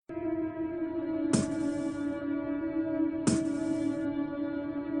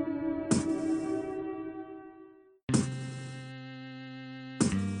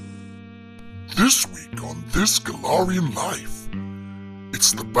This week on This Galarian Life,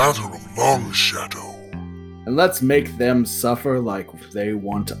 it's the Battle of Long Shadow. And let's make them suffer like they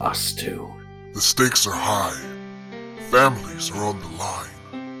want us to. The stakes are high. Families are on the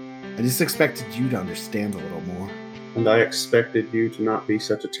line. I just expected you to understand a little more. And I expected you to not be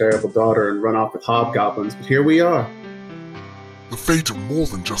such a terrible daughter and run off with hobgoblins, but here we are. The fate of more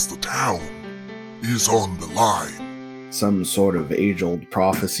than just the town is on the line. Some sort of age-old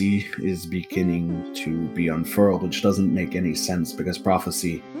prophecy is beginning to be unfurled, which doesn't make any sense because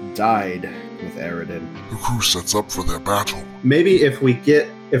prophecy died with Aridin. The crew sets up for their battle. Maybe if we get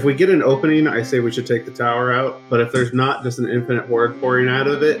an opening, I say we should take the tower out. But if there's not just an infinite horde pouring out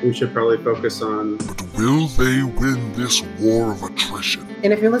of it, we should probably focus on... But will they win this war of attrition?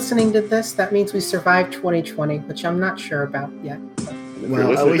 And if you're listening to this, that means we survived 2020, which I'm not sure about yet.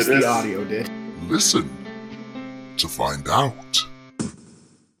 Well, at least the audio did. Listen to find out.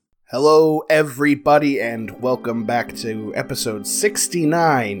 Hello, everybody, and welcome back to episode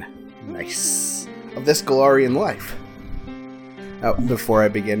 69. Nice. Of This Galarian Life. Now, before I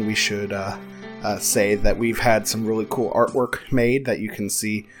begin, we should say that we've had some really cool artwork made that you can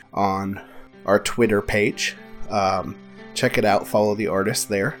see on our Twitter page. Check it out, follow the artist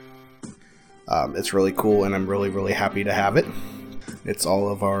there. It's really cool, and I'm really happy to have it. It's all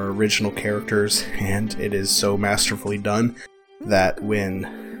of our original characters, and it is so masterfully done that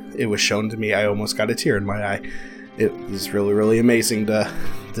when it was shown to me, I almost got a tear in my eye. It was really amazing to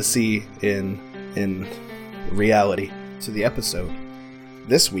see in reality. To the episode.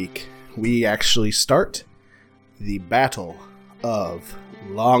 This week, we actually start the Battle of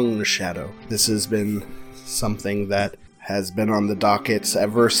Long Shadow. This has been something that has been on the docket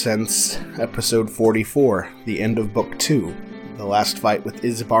ever since episode 44, the end of book 2, the last fight with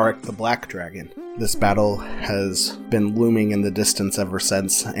Isbarik the Black Dragon. This battle has been looming in the distance ever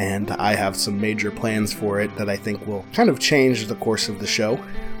since, and I have some major plans for it that I think will kind of change the course of the show.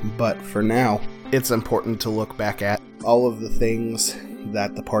 But for now, it's important to look back at all of the things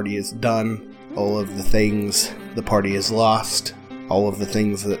that the party has done, all of the things the party has lost, all of the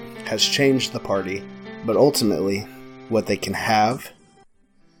things that has changed the party, but ultimately, what they can have,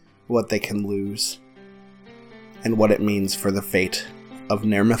 what they can lose, and what it means for the fate of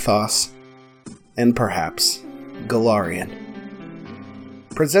Nermithos, and perhaps Galarian.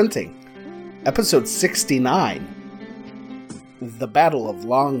 Presenting episode 69, The Battle of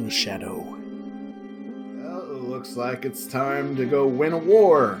Long Shadow. Looks like it's time to go win a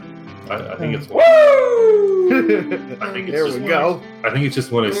war. I think it's Woo! I think it's there just we go. I think it's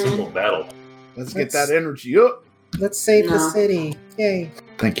just one a simple battle. Let's get that energy up. Let's save the city. Yay.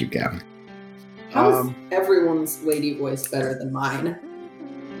 Thank you, Gavin. How is everyone's lady voice better than mine?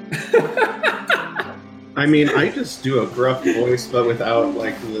 I mean, I just do a gruff voice, but without,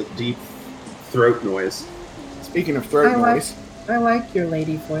 like, the deep throat noise. Speaking of throat noise... I like your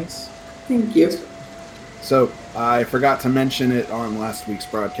lady voice. Thank you. So, I forgot to mention it on last week's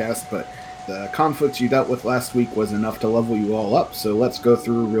broadcast, but the conflicts you dealt with last week was enough to level you all up, so let's go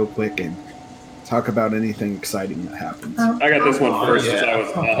through real quick and talk about anything exciting that happens. I got this one first.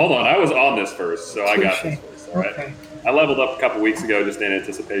 Hold on, I was on this first, so I got this first. All right. Okay. I leveled up a couple weeks ago just in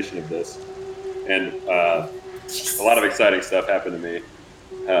anticipation of this, and a lot of exciting stuff happened to me.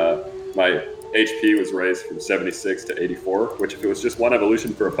 My HP was raised from 76 to 84, which if it was just one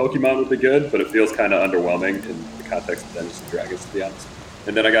evolution for a Pokemon would be good, but it feels kind of underwhelming in the context of Dungeons & Dragons, to be honest.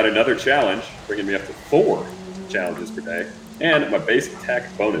 And then I got another challenge, bringing me up to 4 challenges per day, and my base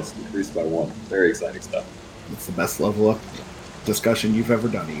attack bonus increased by 1. Very exciting stuff. It's the best level up discussion you've ever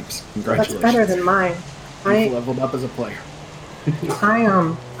done, Eves. Congratulations. That's better than mine. You've leveled up as a player.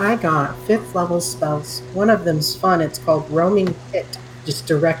 I got 5th level spells. One of them's fun. It's called Roaming Pit. Just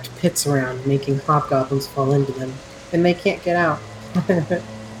direct pits around, making hobgoblins fall into them. And they can't get out.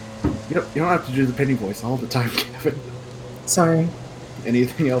 You don't have to do the penny voice all the time, Kevin. Sorry.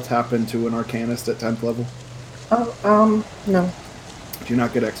 Anything else happen to an Arcanist at 10th level? Oh, no. Do you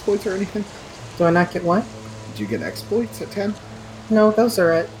not get exploits or anything? Do I not get what? Did you get exploits at 10? No, those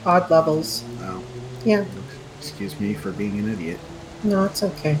are at odd levels. Oh. Yeah. Excuse me for being an idiot. No, it's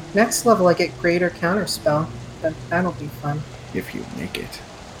okay. Next level I get Greater Counterspell. That'll be fun. If you make it.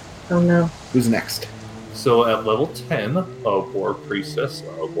 Oh no. Who's next? So at level 10, a War Priestess,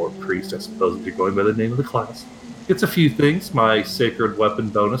 I suppose if you're going by the name of the class, gets a few things. My Sacred Weapon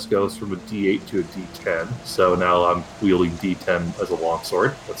bonus goes from a D8 to a D10, so now I'm wielding D10 as a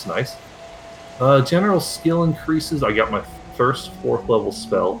longsword. That's nice. General skill increases. I got my first 4th level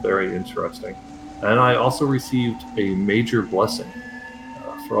spell. Very interesting. And I also received a major blessing.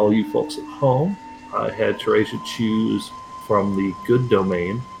 For all you folks at home, I had Teresia choose from the good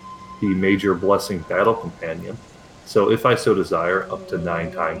domain the Major Blessing Battle Companion. So if I so desire, up to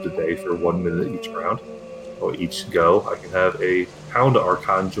 9 times a day for 1 minute each round, or each go, I can have a Hound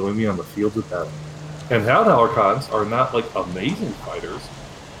Archon join me on the field of battle. And Hound Archons are not like amazing fighters,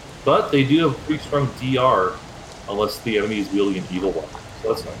 but they do have pretty strong DR unless the enemy is wielding an evil weapon.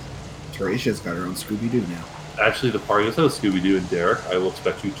 So that's nice. Teresia's got her own Scooby-Doo now. Actually, the party does have Scooby-Doo, and Derek, I will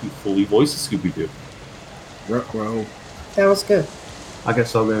expect you to fully voice Scooby-Doo. Ruh-roh. That was good. I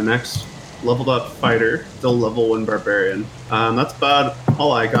guess I'll go next. Leveled up fighter, still level 1 barbarian. That's about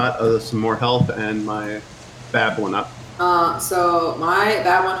all I got. Some more health and my Bab went up. So my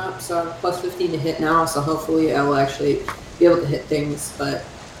Bab went up, so I'm plus 15 to hit now, so hopefully I will actually be able to hit things, but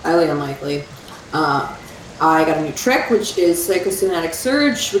highly unlikely. I got a new trick, which is Psychosomatic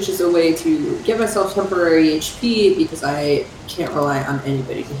Surge, which is a way to give myself temporary HP because I can't rely on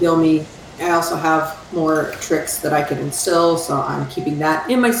anybody to heal me. I also have more tricks that I can instill, so I'm keeping that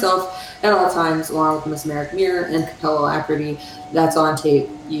in myself at all times, along with Mesmeric Mirror and Capella Alacrity. That's on tape.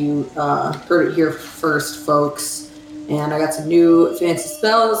 You heard it here first, folks. And I got some new fancy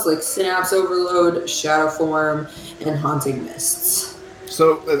spells like Synapse Overload, Shadow Form, and Haunting Mists.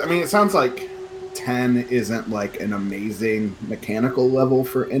 So, I mean, it sounds like 10 isn't like an amazing mechanical level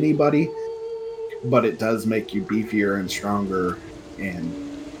for anybody, but it does make you beefier and stronger and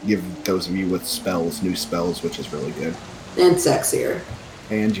give those of you with spells new spells, which is really good. And sexier.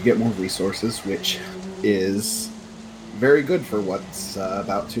 And you get more resources, which is very good for what's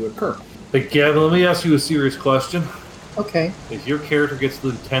about to occur. Hey, Gavin, let me ask you a serious question. Okay. If your character gets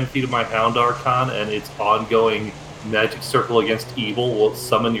within 10 feet of my Hound Archon and it's ongoing magic circle against evil, will it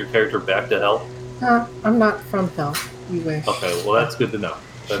summon your character back to hell? I'm not from hell. You wish. Okay, well, that's good to know.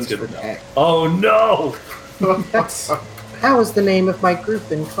 That's She's good to from know. heck. Oh, no! That was the name of my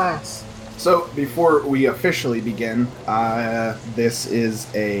group in class. So, before we officially begin, this is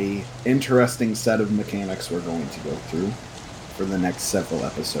a interesting set of mechanics we're going to go through for the next several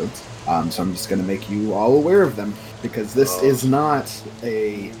episodes. So I'm just going to make you all aware of them, because this is not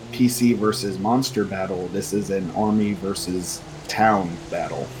a PC versus monster battle. This is an army versus town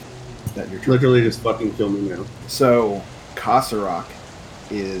battle that you're trying. Literally just fucking kill me now. So, Kasarok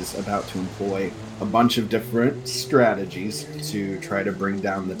is about to employ a bunch of different strategies to try to bring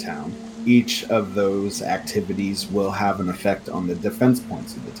down the town. Each of those activities will have an effect on the defense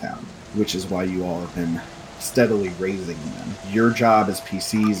points of the town, which is why you all have been steadily raising them. Your job as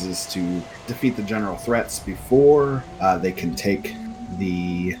PCs is to defeat the general threats before they can take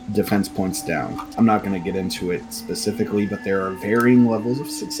the defense points down. I'm not going to get into it specifically, but there are varying levels of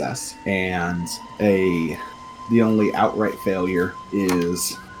success, and the only outright failure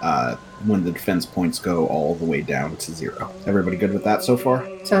is when the defense points go all the way down to 0. Everybody good with that so far?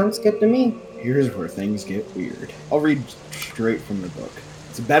 Sounds good to me. Here's where things get weird. I'll read straight from the book.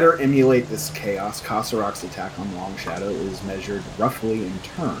 To better emulate this chaos, Kasarok's attack on Long Shadow is measured roughly in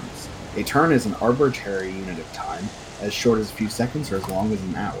turns. A turn is an arbitrary unit of time, as short as a few seconds or as long as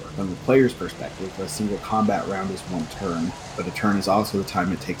an hour. From the player's perspective, a single combat round is 1 turn, but a turn is also the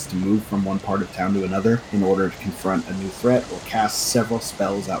time it takes to move from one part of town to another in order to confront a new threat or cast several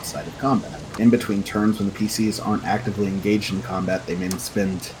spells outside of combat. In between turns, when the PCs aren't actively engaged in combat, they may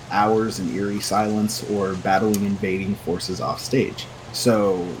spend hours in eerie silence or battling invading forces off stage.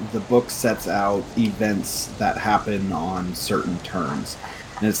 So the book sets out events that happen on certain turns.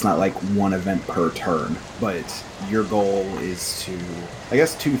 And it's not like one event per turn, but your goal is to, I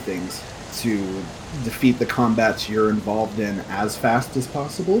guess, 2 things. To defeat the combats you're involved in as fast as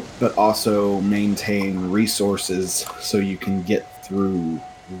possible, but also maintain resources so you can get through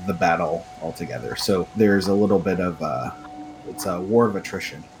the battle altogether. So there's a little bit of it's a war of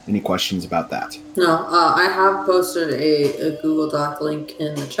attrition. Any questions about that? No, I have posted a Google Doc link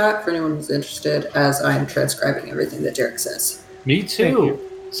in the chat for anyone who's interested, as I'm transcribing everything that Derek says. Me too.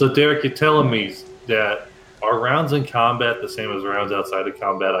 So, Derek, you're telling me that are rounds in combat the same as rounds outside of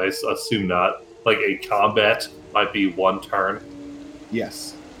combat? I assume not. Like, a combat might be 1 turn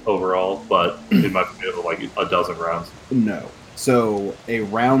Yes. overall, but it might be like a dozen rounds. No. So a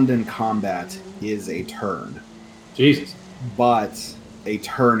round in combat is a turn. Jesus. But a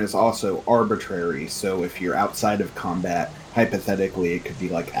turn is also arbitrary, so if you're outside of combat, hypothetically it could be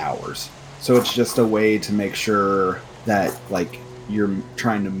like hours. So it's just a way to make sure that, like, you're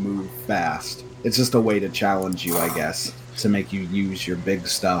trying to move fast. It's just a way to challenge you, I guess, to make you use your big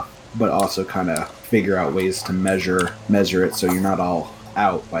stuff, but also kind of figure out ways to measure it so you're not all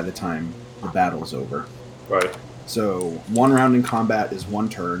out by the time the battle's over. Right. So 1 round in combat is 1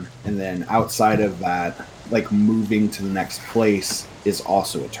 turn, and then outside of that, like, moving to the next place is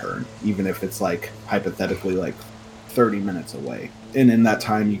also a turn, even if it's, like, hypothetically, like, 30 minutes away. And in that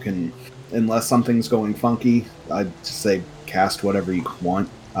time, you can, unless something's going funky, I'd just say cast whatever you want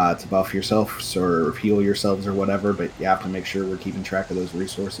to buff yourself or heal yourselves or whatever, but you have to make sure we're keeping track of those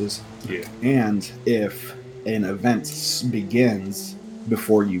resources. Yeah. And if an event begins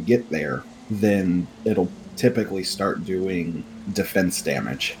before you get there, then it'll typically start doing defense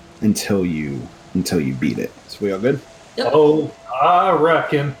damage until you beat it. So we all good? Yep. Oh, I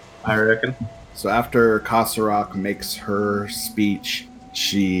reckon. So after Kasarok makes her speech,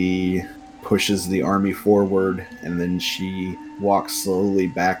 she pushes the army forward, and then she walks slowly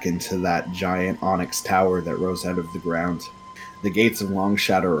back into that giant onyx tower that rose out of the ground. The gates of Long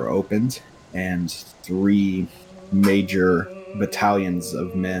Shadow are opened, and 3 major battalions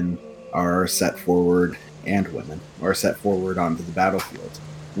of men are set forward, and women are set forward onto the battlefield.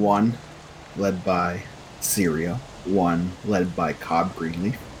 1 led by Syria, 1 led by Cobb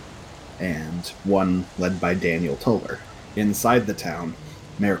Greenleaf, and 1 led by Daniel Tuller. Inside the town,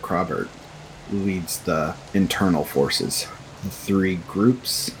 Mayor Crobert leads the internal forces. The 3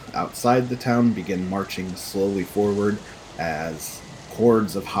 groups outside the town begin marching slowly forward as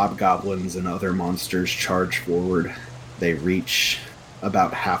hordes of hobgoblins and other monsters charge forward. They reach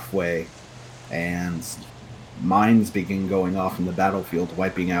about halfway, and mines begin going off in the battlefield,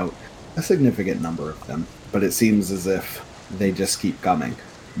 wiping out a significant number of them. But it seems as if they just keep coming.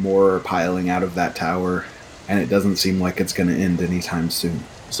 More piling out of that tower, and it doesn't seem like it's going to end anytime soon.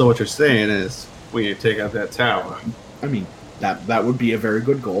 So what you're saying is we need to take out that tower. I mean, that would be a very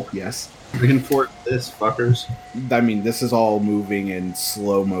good goal, yes. Reinforce this, fuckers. I mean, this is all moving in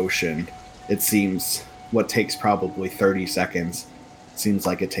slow motion. It seems what takes probably 30 seconds seems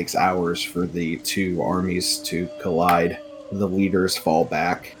like it takes hours for the 2 armies to collide. The leaders fall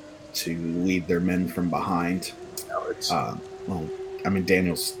back to lead their men from behind. I mean,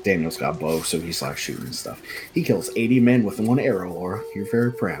 Daniel's got a bow, so he's like shooting and stuff. He kills 80 men with 1 arrow, Laura. You're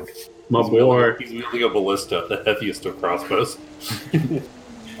very proud. My boy. He's wielding a ballista, the heaviest of crossbows.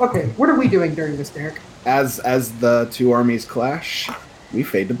 Okay, what are we doing during this, Derek? As the 2 armies clash, we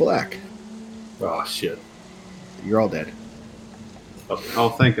fade to black. Oh, shit. You're all dead. Oh,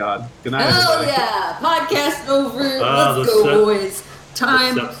 thank God. Good night, Hell everybody. yeah! Podcast over. Ah, Let's go, boys.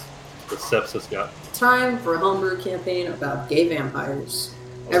 Time The sepsis got. for a homebrew campaign about gay vampires.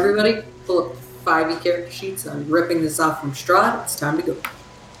 Everybody, pull up 5e character sheets. I'm ripping this off from Strahd. It's time to go.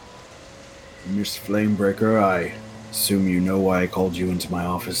 Miss Flamebreaker, I assume you know why I called you into my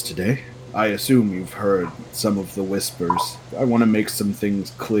office today. I assume you've heard some of the whispers. I want to make some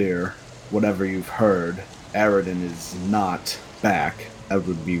things clear. Whatever you've heard, Aridin is not back. That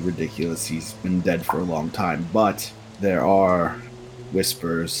would be ridiculous. He's been dead for a long time. But there are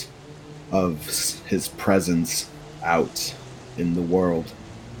whispers of his presence out in the world.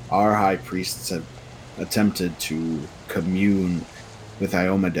 Our high priests have attempted to commune with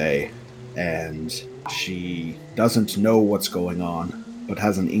Iomade, and she doesn't know what's going on, but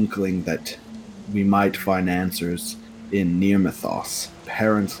has an inkling that we might find answers in Nirmathos.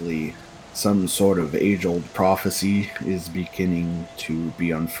 Apparently, some sort of age-old prophecy is beginning to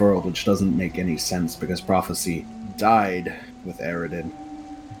be unfurled, which doesn't make any sense because prophecy died with Aridin,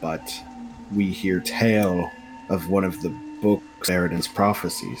 but we hear tale of one of the books, Aridin's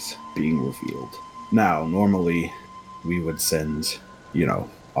prophecies, being revealed. Now, normally, we would send,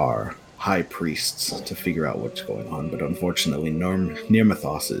 our high priests to figure out what's going on, but unfortunately,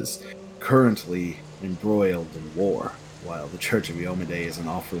 Nirmathos is currently embroiled in war. While the Church of Iomade isn't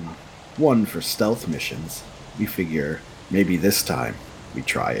often one for stealth missions, we figure maybe this time we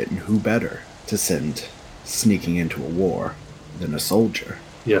try it, and who better to send sneaking into a war than a soldier?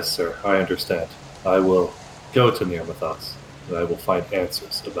 Yes, sir, I understand. I will go to Nirmathos, and I will find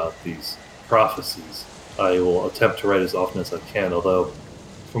answers about these prophecies. I will attempt to write as often as I can, although,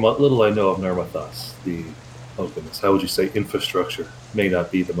 from what little I know of Nirmathos, how would you say, infrastructure may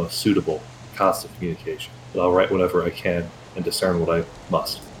not be the most suitable cost of communication. But I'll write whatever I can and discern what I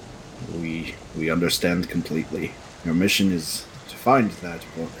must. We understand completely. Your mission is to find that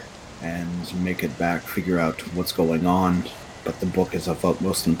book and make it back, figure out what's going on, but the book is of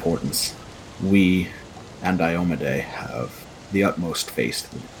utmost importance. We and Iomade have the utmost faith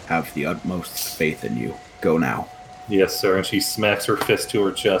in you. Go now. Yes, sir, and she smacks her fist to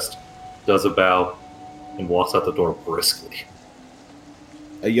her chest, does a bow, and walks out the door briskly.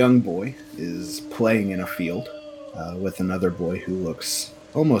 A young boy is playing in a field with another boy who looks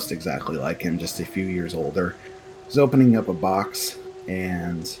almost exactly like him, just a few years older. He's opening up a box,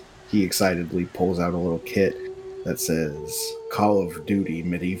 and he excitedly pulls out a little kit that says Call of Duty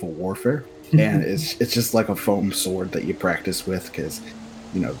Medieval Warfare. And it's just like a foam sword that you practice with because,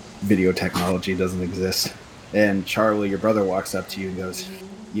 video technology doesn't exist. And Charlie, your brother, walks up to you and goes,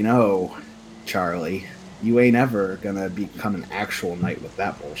 "You know, Charlie, you ain't ever gonna become an actual knight with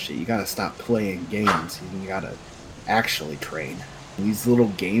that bullshit. You gotta stop playing games. You gotta actually train. These little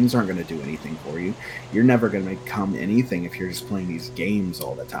games aren't gonna do anything for you. You're never gonna become anything if you're just playing these games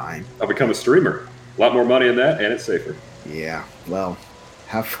all the time." I'll become a streamer. A lot more money in that, and it's safer. Yeah, well,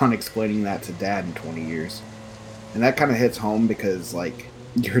 have fun explaining that to Dad in 20 years. And that kind of hits home because, like,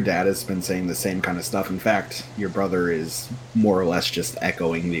 your dad has been saying the same kind of stuff. In fact, your brother is more or less just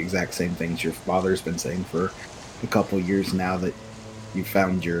echoing the exact same things your father's been saying for a couple years now that you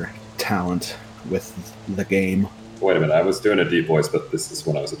found your talent with the game. Wait a minute, I was doing a deep voice, but this is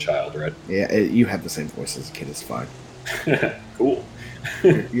when I was a child, right? Yeah, you have the same voice as a kid, it's fine. Cool.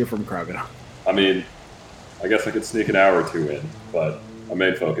 You're from Crocodile. I mean, I guess I could sneak an hour or two in, but my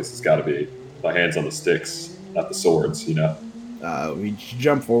main focus has got to be my hands on the sticks, not the swords, you know? We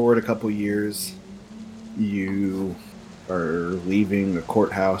jump forward a couple years. You are leaving the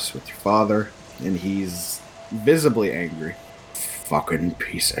courthouse with your father, and he's visibly angry. "Fucking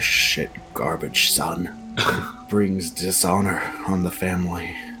piece of shit garbage, son. Brings dishonor on the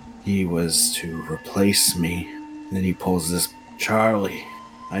family. He was to replace me." And then he pulls this, "Charlie,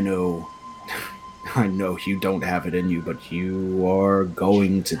 I know you don't have it in you, but you are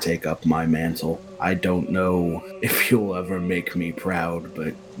going to take up my mantle. I don't know if you'll ever make me proud,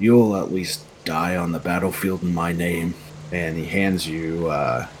 but you'll at least die on the battlefield in my name." And he hands you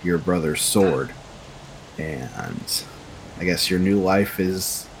your brother's sword. And I guess your new life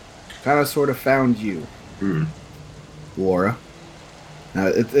is kind of sort of found you. Laura. Now,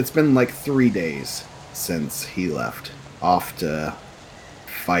 it's been like 3 days since he left. Off to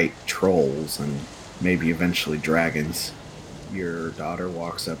fight trolls and maybe eventually dragons. Your daughter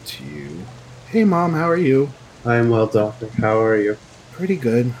walks up to you. "Hey, Mom, how are you?" I am well, Doctor. How are you? "Pretty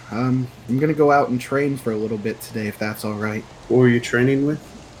good. I'm gonna go out and train for a little bit today, if that's all right." Who are you training with?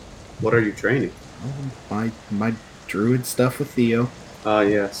 What are you training? "Oh, my druid stuff with Theo."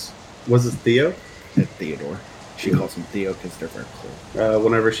 Yes. Was it Theo? Theodore. She calls him Theo because they're very close.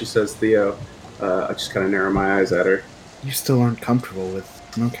 Whenever she says Theo, I just kind of narrow my eyes at her. "You still aren't comfortable with..."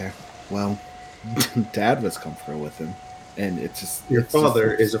 "Okay, well, Dad was comfortable with him, and it's just..." Your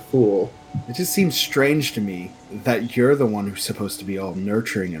father is a fool. It just seems strange to me that you're the one who's supposed to be all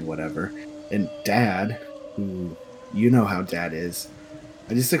nurturing and whatever, and Dad, who... You know how Dad is.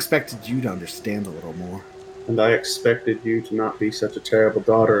 I just expected you to understand a little more. And I expected you to not be such a terrible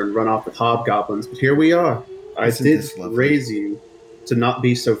daughter and run off with hobgoblins, but here we are. I did raise you to not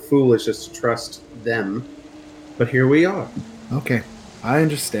be so foolish as to trust them, but here we are. Okay, I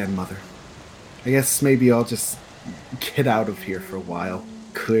understand, Mother. I guess maybe I'll just get out of here for a while.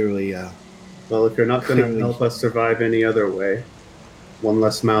 Clearly, Well, if you're not going to help us survive any other way, one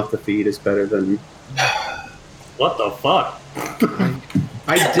less mouth to feed is better than... What the fuck?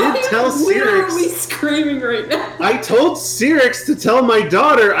 I did tell literally Cyrix. screaming right now. I told Cyrix to tell my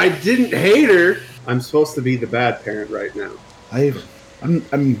daughter I didn't hate her. I'm supposed to be the bad parent right now.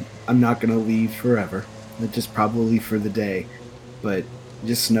 I'm not gonna leave forever. Just probably for the day. But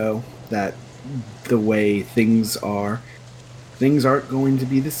just know that the way things aren't going to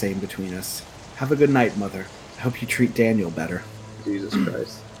be the same between us. Have a good night, Mother. I hope you treat Daniel better. Jesus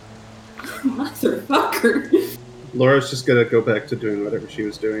Christ. Motherfucker. Laura's just gonna go back to doing whatever she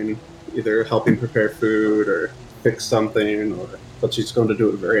was doing, either helping prepare food or fix something, but she's going to do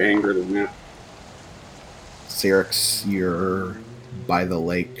it very angrily now. Cyrix, you're by the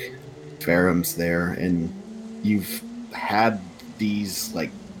lake. Faram's there, and you've had these,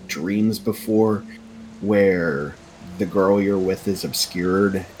 like, dreams before where the girl you're with is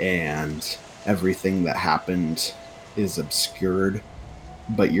obscured and everything that happened is obscured,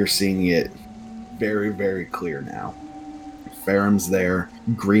 but you're seeing it very, very clear now. Faram's there.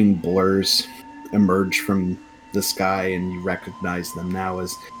 Green blurs emerge from the sky, and you recognize them now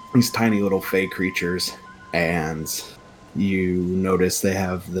as these tiny little fey creatures. And you notice they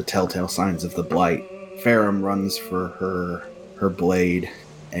have the telltale signs of the blight. Faram runs for her blade,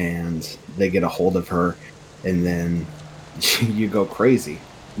 and they get a hold of her, and then you go crazy.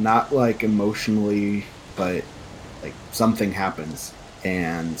 Not like emotionally, but like something happens.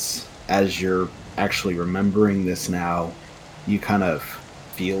 And as you're actually remembering this now, you kind of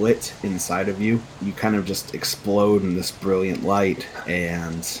feel it inside of you. You kind of just explode in this brilliant light,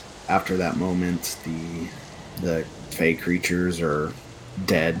 and after that moment, the fey creatures are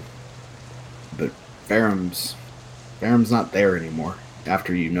dead. But Faram's not there anymore.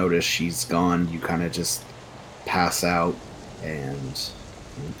 After you notice she's gone, you kind of just pass out, and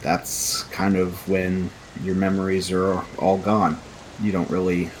that's kind of when your memories are all gone. You don't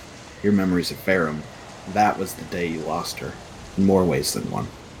really... Your memories of Faram that was the day you lost her, in more ways than one.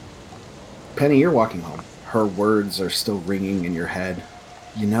 Penny, you're walking home. Her words are still ringing in your head.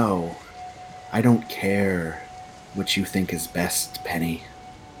 You know, I don't care what you think is best, Penny.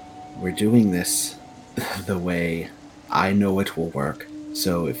 We're doing this the way I know it will work.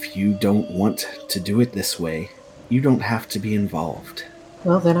 So if you don't want to do it this way, you don't have to be involved.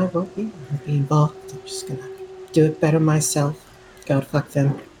 Well, then I won't be involved. I'm just gonna do it better myself. God fuck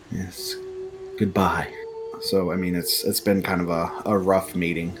them. Yes. Goodbye. So, I mean, it's been kind of a rough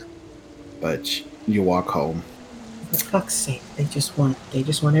meeting, but you walk home. For fuck's sake, they just want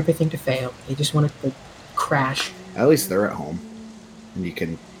everything to fail. They just want it to crash. At least they're at home, and you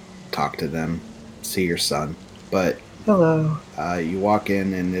can talk to them, see your son. But hello. You walk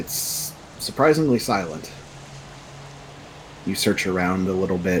in, and it's surprisingly silent. You search around a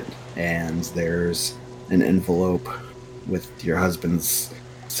little bit, and there's an envelope with your husband's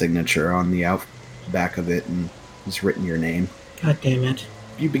signature on the back of it, and he's written your name. God damn it.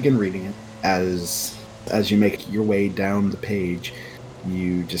 You begin reading it. As you make your way down the page,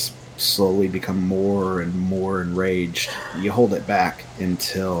 you just slowly become more and more enraged. You hold it back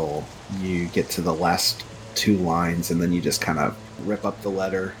until you get to the last 2 lines, and then you just kind of rip up the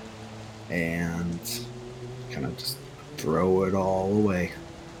letter and kind of just throw it all away,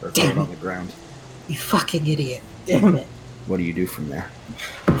 or throw it on the ground. You fucking idiot. Damn it. What do you do from there?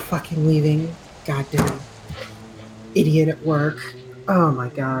 I'm fucking leaving. Goddamn idiot at work. Oh my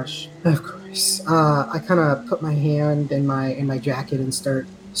gosh. Of course. I kind of put my hand in my jacket and start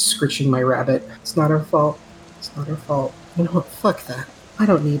scritching my rabbit. It's not her fault. It's not her fault. You know what? Fuck that. I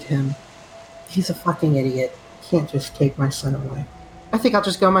don't need him. He's a fucking idiot. Can't just take my son away. I think I'll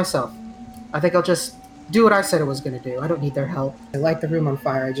just go myself. I think I'll just do what I said I was going to do. I don't need their help. I light the room on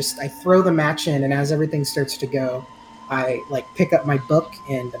fire. I throw the match in, and as everything starts to go, I pick up my book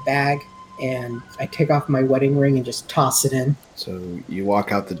and the bag, and I take off my wedding ring and just toss it in. So you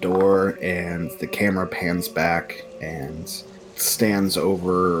walk out the door, and the camera pans back and stands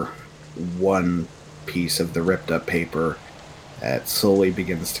over one piece of the ripped up paper that slowly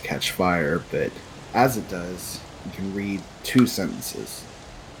begins to catch fire, but as it does, you can read 2 sentences.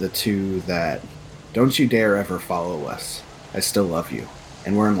 The 2 that, "Don't you dare ever follow us. I still love you."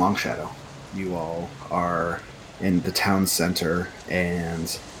 And we're in Long Shadow. You all are in the town center,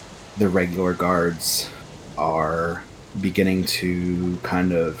 and the regular guards are beginning to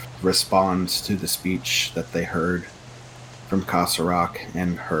kind of respond to the speech that they heard from Kasarak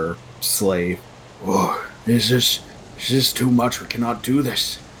and her slave. "Oh, this is too much. We cannot do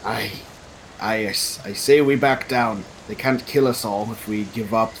this. I say we back down. They can't kill us all. If we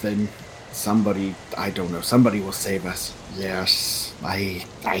give up, then somebody, I don't know, somebody will save us." "Yes, I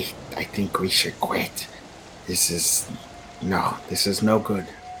think we should quit. This is no good."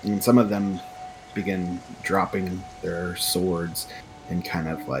 And some of them begin dropping their swords and kind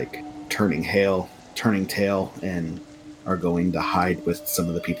of turning tail, and are going to hide with some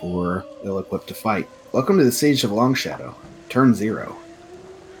of the people who are ill-equipped to fight. Welcome to the Siege of Long Shadow. Turn 0.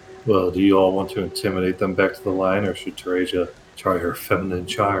 Well, do you all want to intimidate them back to the line, or should Teresia try her feminine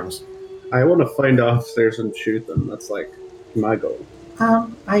charms? I want to find officers and shoot them. That's my goal.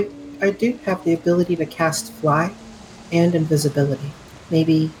 I do have the ability to cast fly and invisibility.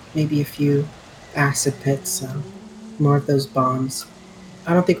 Maybe a few acid pits, more of those bombs.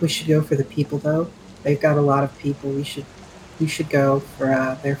 I don't think we should go for the people though. They've got a lot of people. We should go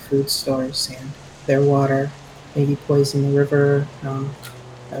for their food stores and their water. Maybe poison the river.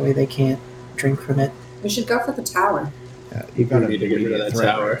 That way they can't drink from it. We should go for the tower. Yeah, you got to get rid of that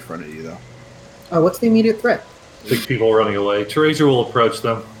tower in front of you, though. Oh, what's the immediate threat? 6 people running away. Teresia will approach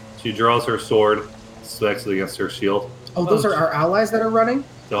them. She draws her sword, smacks it against her shield. Oh, those are our allies that are running?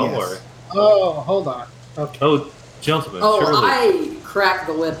 Don't Yes. worry. Oh, hold on. Okay. Oh, gentlemen, Oh, surely, I crack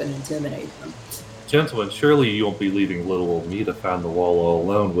the whip and intimidate them. gentlemen, surely you won't be leaving little old me to find the wall all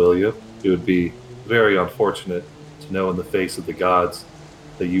alone, will you? It would be very unfortunate to know in the face of the gods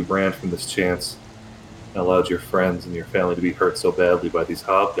that you ran from this chance and allowed your friends and your family to be hurt so badly by these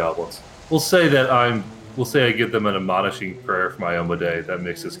hobgoblins. We'll say I give them an admonishing prayer for my Omade that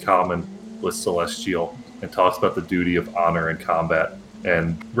mixes common with celestial and talks about the duty of honor in combat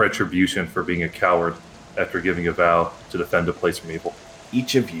and retribution for being a coward after giving a vow to defend a place from evil.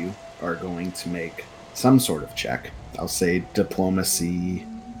 Each of you are going to make some sort of check. I'll say diplomacy.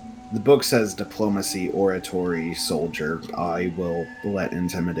 The book says diplomacy, oratory, soldier. I will let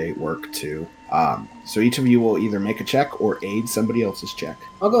intimidate work too. So each of you will either make a check or aid somebody else's check.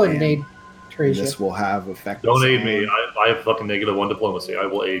 I'll go ahead and aid Teresia. This will have effect. Don't aid me. I have fucking -1 diplomacy. I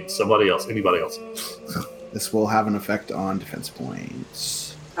will aid somebody else, anybody else. This will have an effect on defense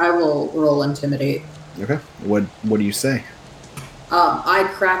points. I will roll intimidate. Okay. What do you say? I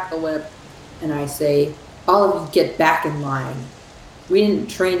crack the whip and I say, all of you get back in line. We didn't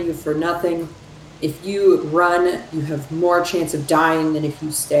train you for nothing. If you run, you have more chance of dying than if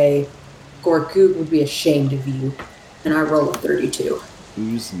you stay. Gorgoog would be ashamed of you. And I roll a 32.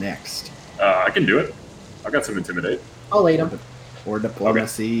 Who's next? I can do it. I got some intimidate. I'll aid him. Or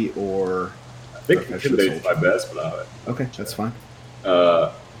diplomacy, or... I think intimidate's my best, but okay, that's fine.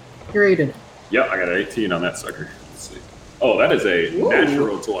 You're aided. Yeah, I got an 18 on that sucker. Let's see. Oh, that is a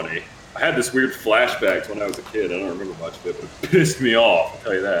natural 20. I had this weird flashbacks when I was a kid. I don't remember much of it, but it pissed me off, I'll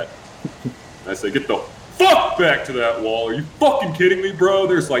tell you that. And I say, get the fuck back to that wall. Are you fucking kidding me, bro?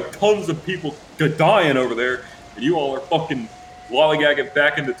 There's like tons of people dying over there, and you all are fucking lollygagging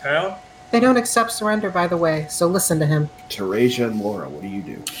back into town? They don't accept surrender, by the way, so listen to him. Teresia and Laura, what do you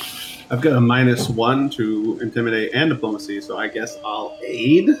do? I've got a -1 to intimidate and diplomacy, so I guess I'll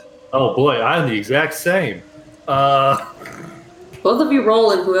aid. Oh boy, I'm the exact same. Both of you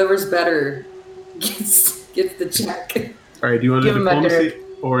roll, and whoever's better gets the check. All right, do you want to Give do him that diplomacy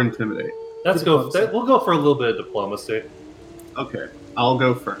or intimidate? Let's go. We'll go for a little bit of diplomacy. Okay, I'll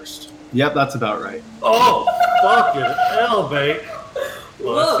go first. Yep, that's about right. Oh, fucking hell, mate.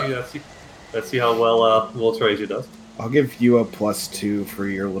 Well, let's see how well little Teresia does. I'll give you a +2 for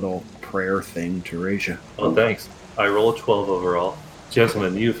your little prayer thing, Teresia. Oh, thanks. I roll a 12 overall.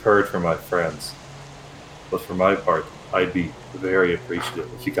 Gentlemen, you've heard from my friends. But for my part, I'd be very appreciative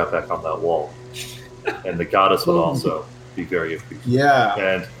if you got back on that wall. And the goddess would also be very appreciative. Yeah.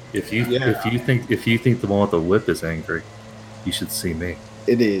 And if you think the one with the whip is angry, you should see me.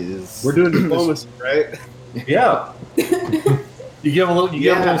 It is. We're doing diplomacy, right? Yeah. You give a little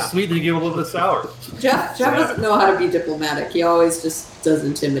sweet, and you give a little bit sour. Jeff doesn't know how to be diplomatic. He always just does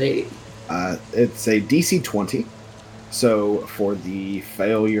intimidate. It's a DC 20. So for the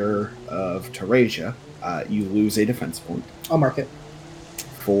failure of Teresia, you lose a defense point. I'll mark it.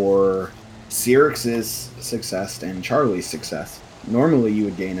 For Cyrix's success and Charlie's success, normally you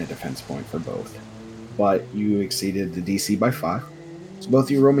would gain a defense point for both, but you exceeded the DC by 5. So both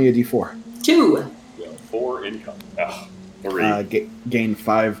of you roll me a D4. 2. 4 income. 3. Gain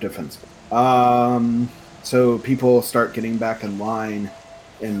 5 defense. So people start getting back in line,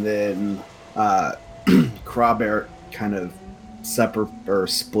 and then Krabert kind of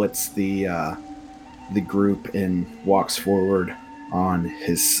splits the group and walks forward on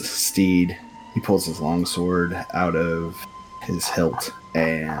his steed. He pulls his longsword out of his hilt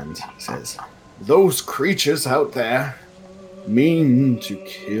and says, "Those creatures out there mean to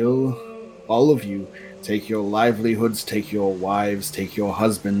kill all of you. Take your livelihoods, take your wives, take your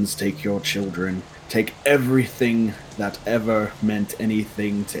husbands, take your children, take everything that ever meant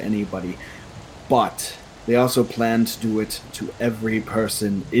anything to anybody. But they also plan to do it to every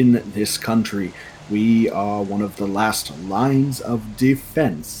person in this country. We are one of the last lines of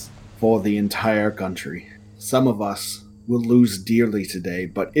defense for the entire country. Some of us will lose dearly today,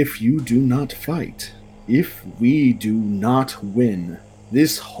 but if you do not fight, if we do not win,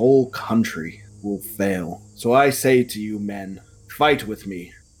 this whole country will fail. So I say to you men, fight with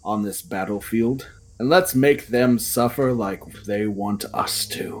me on this battlefield, and let's make them suffer like they want us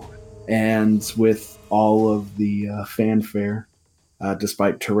to." And with all of the fanfare,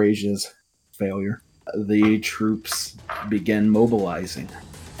 despite Teresia's failure, the troops begin mobilizing,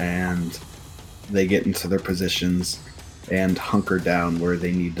 and they get into their positions and hunker down where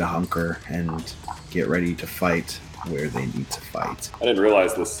they need to hunker and get ready to fight where they need to fight. I didn't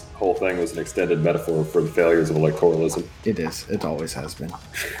realize this whole thing was an extended metaphor for the failures of electoralism. It is. It always has been.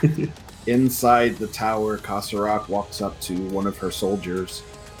 Inside the tower, Kasarak walks up to one of her soldiers.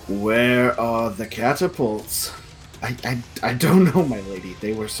 "Where are the catapults?" I don't know, my lady.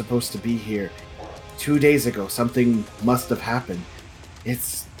 They were supposed to be here 2 days ago. Something must have happened.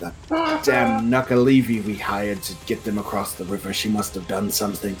 It's the damn Nakalevi we hired to get them across the river. She must have done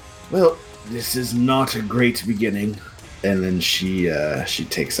something. Well, this is not a great beginning. And then she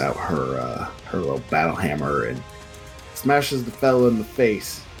takes out her little battle hammer and smashes the fellow in the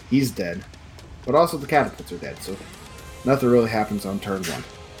face. He's dead. But also the catapults are dead, so nothing really happens on turn 1.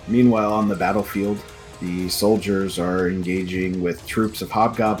 Meanwhile, on the battlefield, the soldiers are engaging with troops of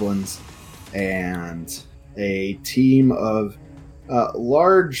hobgoblins and a team of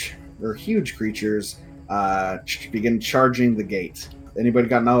large or huge creatures begin charging the gate. Anybody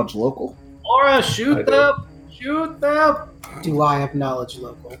got knowledge local? Laura, shoot them! Shoot them! Do I have knowledge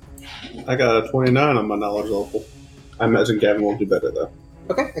local? I got a 29 on my knowledge local. I imagine Gavin won't do better, though.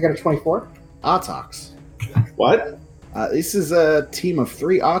 Okay, I got a 24. Autox. What? This is a team of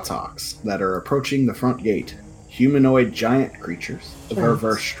 3 Autox that are approaching the front gate. Humanoid giant creatures.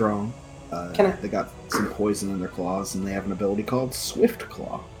 Very strong. They got some poison in their claws, and they have an ability called Swift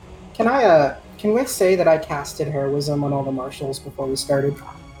Claw. Can we say that I casted heroism on all the marshals before we started?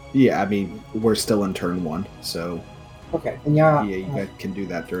 Yeah, I mean, we're still in turn 1, so... Okay, then yeah... Yeah, you guys can do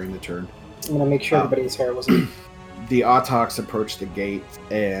that during the turn. I'm gonna make sure everybody's heroism. The Autochs approach the gate,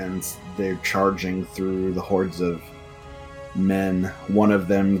 and they're charging through the hordes of men. One of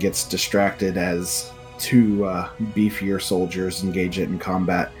them gets distracted as 2 beefier soldiers engage it in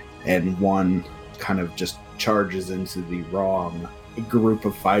combat, and one kind of just charges into the wrong group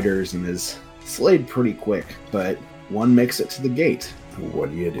of fighters and is slayed pretty quick, but one makes it to the gate.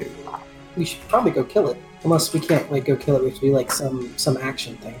 What do you do? We should probably go kill it. Unless we can't go kill it, we have to do some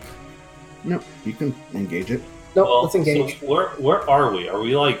action thing. No, you can engage it. Nope, let's engage. So where are we? Are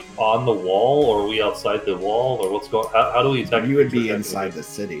we on the wall, or are we outside the wall, or what's going? How do we attack? You would be inside the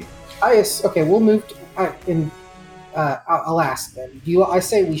city. Okay, we'll move. I'll ask then. I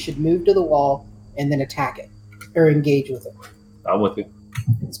say we should move to the wall and then attack it or engage with it. I'm with you.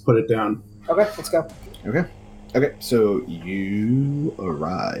 Let's put it down. Okay, let's go. Okay, so you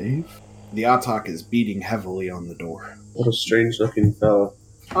arrive. The Autok is beating heavily on the door. What a strange-looking fellow.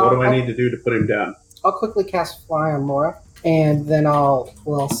 What do I need to do to put him down? I'll quickly cast Fly on Laura, and then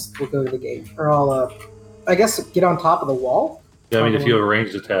we'll go to the gate. Or I'll, I guess, get on top of the wall? Yeah, I mean, if you have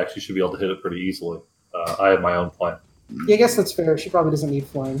ranged attacks, you should be able to hit it pretty easily. I have my own plan. Yeah, I guess that's fair. She probably doesn't need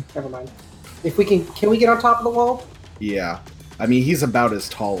flying. Never mind. If we can we get on top of the wall? Yeah. I mean, he's about as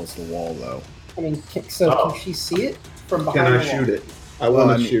tall as the wall, though. I mean, can she see it from behind Can I the wall? shoot it? I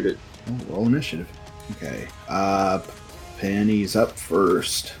want to shoot it. Oh, roll initiative. Okay. Penny's up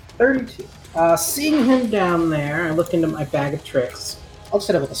first. 32. Seeing him down there, I look into my bag of tricks. I'll just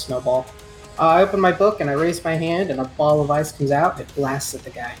hit it with a snowball. I open my book and I raise my hand and a ball of ice comes out and it blasts at the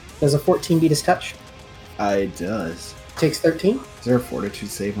guy. Does a 14 beat his touch? It does. Takes 13. Is there a fortitude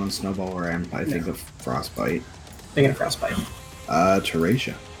save on Snowball, or I think of Frostbite? Thinking of Frostbite.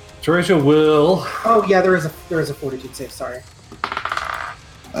 Teresia. Teresia will... Oh yeah, there is a fortitude save, sorry.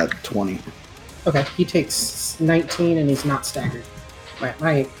 20. Okay, he takes 19 and he's not staggered.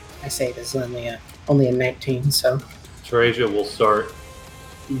 My save is only a 19, so... Teresia will start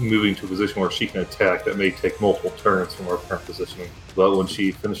moving to a position where she can attack. That may take multiple turns from our current positioning. But when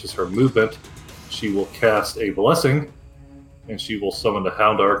she finishes her movement, she will cast a blessing, and she will summon the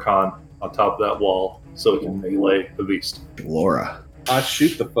Hound Archon on top of that wall so it can melee the beast. Laura. I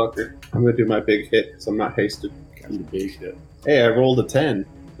shoot the fucker. I'm going to do my big hit because I'm not hasted. The big hit. Hey, I rolled a 10.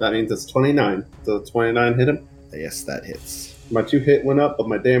 That means it's 29. So 29 hit him? Yes, that hits. My 2 hit went up, but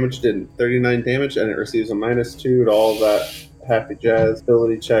my damage didn't. 39 damage, and it receives a -2 to all that happy jazz,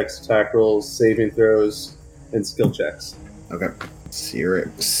 ability checks, attack rolls, saving throws, and skill checks. Okay.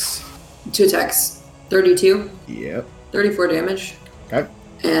 Syrinx. 2 attacks. 32. Yep. 34 damage. Okay.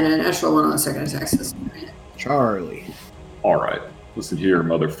 And an extra 1 on the second attack. Charlie. All right. Listen here,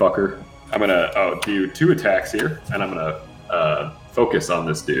 motherfucker. I'm going to do 2 attacks here, and I'm going to focus on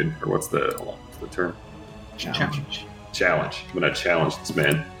this dude. Or what's the term? Challenge. Challenge. I'm going to challenge this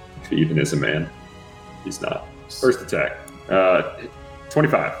man. If he even is a man. He's not. First attack.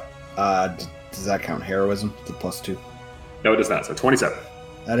 25. Does that count heroism? The +2? No, it does not. So 27.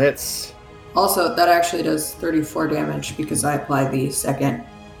 That hits. Also, that actually does 34 damage because I apply the second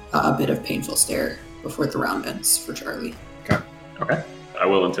bit of painful stare before the round ends for Charlie. Okay. I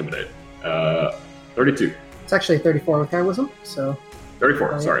will intimidate. 32. It's actually 34 with heroism, so...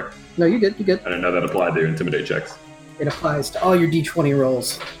 34, sorry. No, you're good, I didn't know that applied to intimidate checks. It applies to all your d20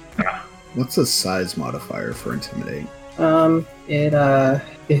 rolls. What's the size modifier for intimidate?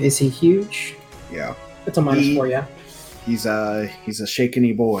 Is he huge? Yeah. It's a -4, yeah. He's a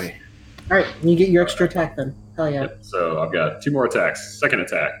shakeny boy. Alright, you get your extra attack then. Hell yeah. Yep. So I've got 2 more attacks. Second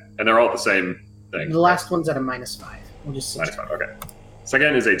attack. And they're all the same thing. The last one's at a -5. We'll just -5, okay.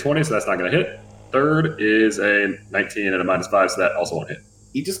 Second is a 20, so that's not going to hit. Third is a 19 and a -5, so that also won't hit.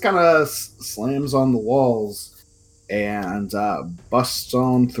 He just kind of slams on the walls and busts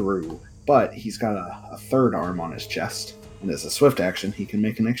on through. But he's got a third arm on his chest. And as a swift action, he can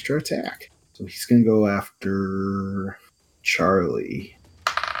make an extra attack. So he's going to go after Charlie.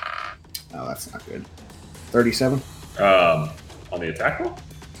 Oh, that's not good. 37? On the attack roll?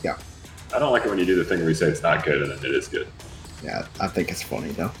 Yeah. I don't like it when you do the thing where you say it's not good and then it is good. Yeah, I think it's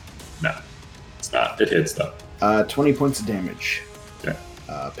funny, though. No, it's not. It hits, though. 20 points of damage. Okay.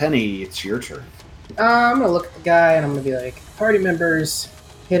 Penny, it's your turn. I'm going to look at the guy and I'm going to be like, party members,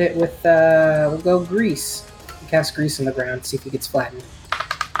 hit it with, we'll go grease. Cast grease on the ground, see if he gets flattened.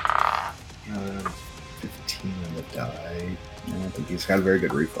 15 on the die. I think he's got a very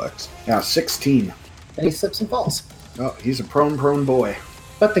good reflex. Yeah, 16. Then he slips and falls. Oh, he's a prone boy.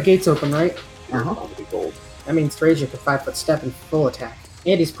 But the gate's open, right? Gold. That means Teresia could 5-foot step and full attack.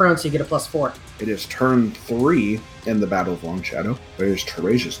 And he's prone, so you get a +4. It is turn 3 in the Battle of Long Shadow. But it is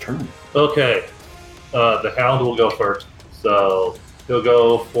Teresia's turn. Okay. The Hound will go first. So he'll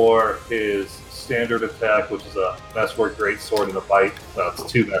go for his standard attack, which is a Masterwork Greatsword and a bite. It's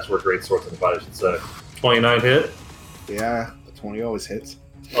 2 Masterwork Greatswords and a bite, I should say. 29 hit. Yeah, the 20 always hits.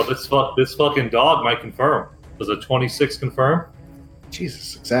 Oh, this fucking dog might confirm. Does a 26 confirm?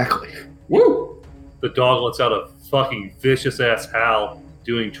 Jesus, exactly. Woo! The dog lets out a fucking vicious-ass howl,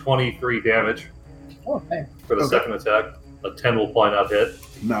 doing 23 damage Oh, hey. for the second attack. A 10 will probably not hit.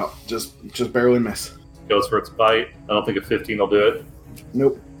 No, just barely miss. Goes for its bite. I don't think a 15 will do it.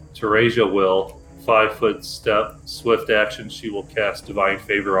 Nope. Teresia will 5-foot step, swift action. She will cast Divine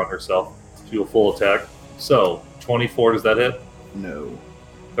Favor on herself. She will full attack. So, 24, does that hit? No.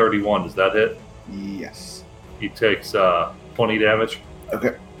 31, does that hit? Yes. He takes 20 damage.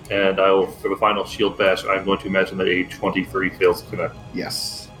 Okay. And I will, for the final shield bash, I'm going to imagine that a 23 fails to connect.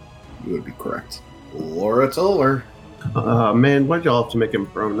 Yes. You would be correct. Laura Toller. Man, why'd y'all have to make him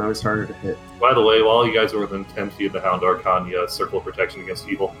prone? Now he's harder to hit. By the way, while you guys are within 10 feet of the Hound Archon, you have Circle of Protection against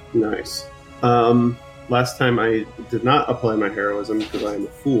evil. Nice. Last time I did not apply my heroism because I am a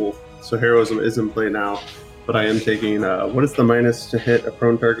fool. So heroism is in play now. But I am taking, what is the minus to hit a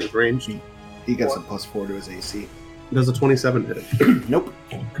prone target with range? He gets a +4 to his AC. Does a 27 hit? Nope.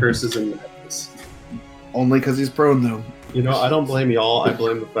 Curses and madness. Only because he's prone, though. You know, I don't blame y'all. I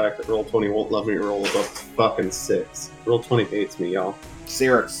blame the fact that Roll20 won't let me roll above fucking 6. Roll20 hates me, y'all.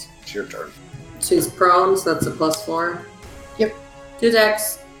 Cyrix, it's your turn. She's prone, so that's a +4. Yep. 2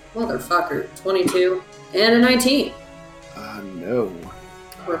 attacks. Motherfucker. 22. And a 19. No.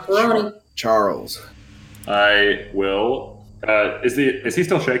 Ripperoni. Charles. I will. Is he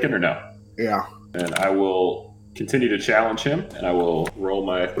still shaken or no? Yeah. And I will continue to challenge him, and I will roll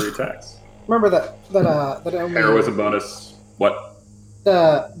my 3 attacks. Remember that only Heroism bonus. What?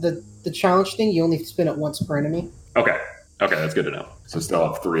 the challenge thing. You only spin it once per enemy. Okay, that's good to know. So still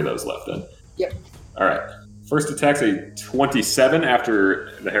have 3 of those left then. Yep. All right. First attack's a 27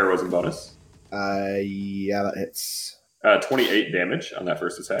 after the heroism bonus. Yeah, that hits. 28 damage on that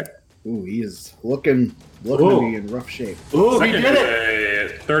first attack. Ooh, he is looking to be in rough shape. Ooh, Second he did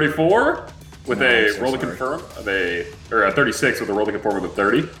it! is a 34 with No, a I'm so roll to sorry. confirm or a 36 with a roll to confirm with a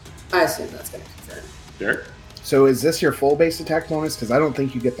 30. I assume that's going to confirm. Derek? So is this your full base attack bonus? Because I don't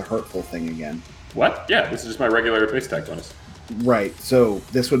think you get the hurtful thing again. What? Yeah, this is just my regular base attack bonus. Right. So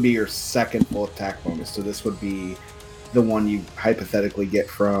this would be your second full attack bonus. So this would be the one you hypothetically get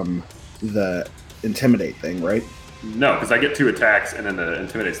from the intimidate thing, right? No, because I get 2 attacks and then the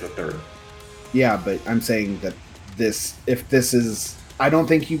intimidate's the third. Yeah, but I'm saying that if this is, I don't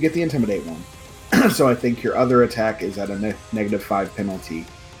think you get the intimidate one. So I think your other attack is at a -5 penalty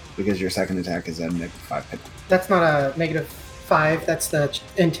because your second attack is at a -5 penalty. That's not a -5. That's the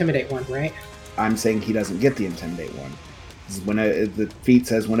intimidate one, right? I'm saying he doesn't get the intimidate one. This is when the feat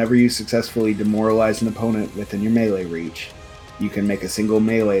says whenever you successfully demoralize an opponent within your melee reach, you can make a single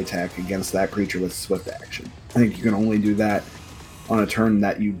melee attack against that creature with swift action. I think you can only do that on a turn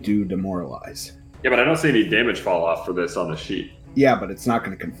that you do demoralize. Yeah, but I don't see any damage fall off for this on the sheet. Yeah, but it's not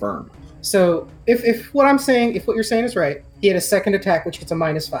going to confirm. So if what you're saying is right, he had a second attack which gets a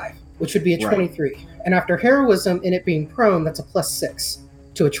 -5, which would be a 23. Right. And after heroism and it being prone, that's a +6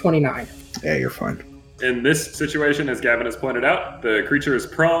 to a 29. Yeah, you're fine. In this situation, as Gavin has pointed out, the creature is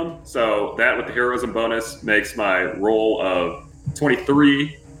prone, so that with the heroism bonus makes my roll of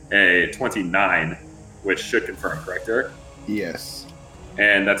 23 a 29, which should confirm, correct, Eric? Yes.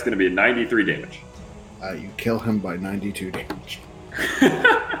 And that's going to be 93 damage. You kill him by 92 damage.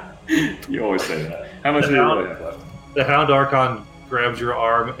 You always say that. How much do you really have left? The Hound Archon grabs your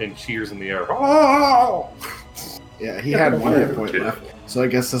arm and cheers in the air. Oh! Yeah, he had 1 hit point left, so I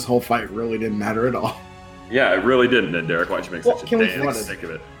guess this whole fight really didn't matter at all. Yeah, it really didn't, then, Derek. Why'd you make such a damn sick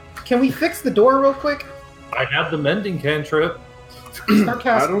of it? Can we fix the door real quick? I have the mending cantrip. Start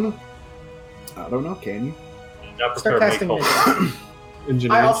casting. I don't know. Can you? Not Start prepared casting to make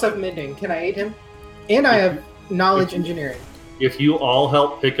mending. I also have mending. Can I aid him? And I have knowledge engineering. If you all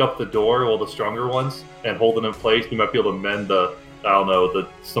help pick up the door, well, the stronger ones, and hold it in place, we might be able to mend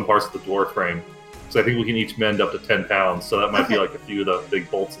some parts of the door frame. So I think we can each mend up to 10 pounds. So that might be like a few of the big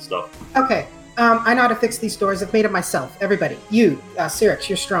bolts and stuff. Okay. I know how to fix these doors. I've made it myself. Everybody. You, Cyrix,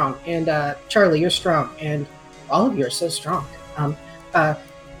 you're strong. And Charlie, you're strong. And all of you are so strong.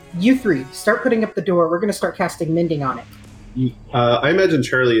 You 3, start putting up the door. We're going to start casting mending on it. I imagine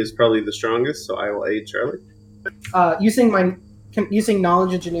Charlie is probably the strongest, so I will aid Charlie. Using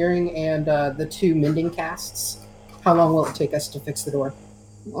knowledge engineering and the 2 mending casts, how long will it take us to fix the door?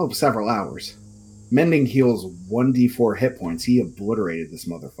 several hours. Mending heals 1d4 hit points. He obliterated this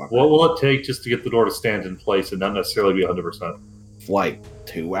motherfucker. What will it take just to get the door to stand in place and not necessarily be 100%? Like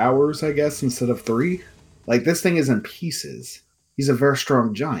 2 hours, I guess, instead of 3? Like, this thing is in pieces. He's a very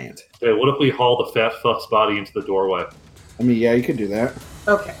strong giant. Okay, what if we haul the fat fuck's body into the doorway? I mean, yeah, you could do that.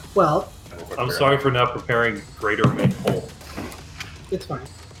 Okay, well, I'm sorry for not preparing greater make whole. it's fine.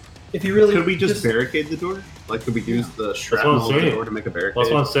 If you really Could we just barricade the door? Like, could we use the shrapnel of the door to make a barricade?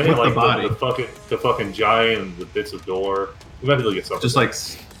 That's what I'm saying. With Like the body. the fucking giant and the bits of door. We might be able to get something. Just like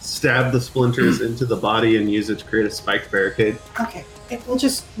stab the splinters into the body and use it to create a spiked barricade. Okay,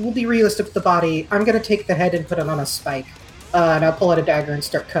 we'll be realistic with the body. I'm gonna take the head and put it on a spike, and I'll pull out a dagger and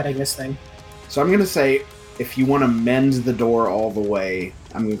start cutting this thing. So I'm going to say, if you want to mend the door all the way,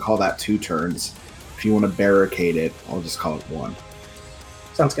 I'm going to call that 2 turns. If you want to barricade it, I'll just call it 1.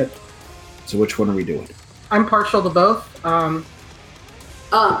 Sounds good. So which one are we doing? I'm partial to both.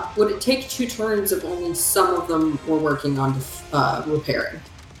 Would it take 2 turns if only some of them were working on repairing?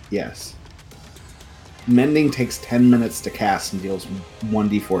 Yes. Mending takes 10 minutes to cast and deals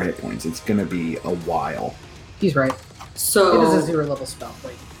 1d4 hit points. It's going to be a while. He's right. So it is a 0 level spell.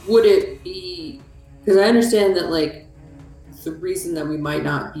 Like, would it be... Because I understand that, like, the reason that we might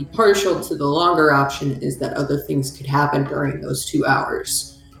not be partial to the longer option is that other things could happen during those 2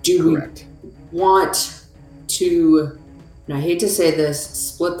 hours. Correct. We want to, and I hate to say this,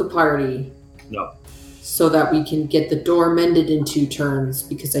 split the party? No. So that we can get the door mended in 2 turns,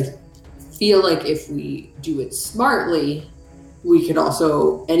 because I feel like if we do it smartly, we could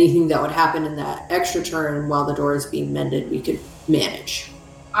also, anything that would happen in that extra turn while the door is being mended, we could manage.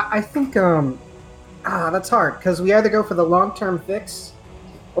 I think, that's hard, because we either go for the long-term fix,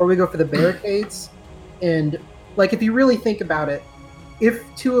 or we go for the barricades, and, like, if you really think about it, if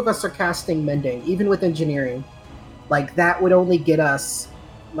 2 of us are casting mending, even with engineering, like, that would only get us,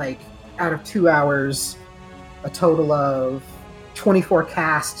 like, out of 2 hours, a total of 24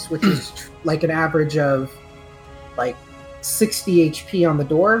 casts, which is like an average of like 60 HP on the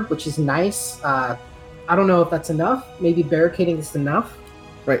door, which is nice. I don't know if that's enough. Maybe barricading is enough.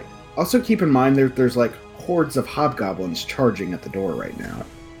 Right. Also keep in mind there's like hordes of hobgoblins charging at the door right now.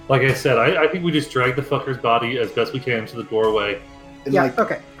 Like I said, I think we just drag the fucker's body as best we can to the doorway. And yeah, like,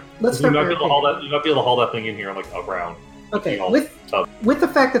 okay. Let's You start might be able to haul barricading. that. You might be able to haul that thing in here in like a round. Okay, You know, with the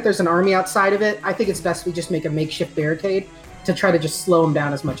fact that there's an army outside of it, I think it's best we just make a makeshift barricade to try to just slow them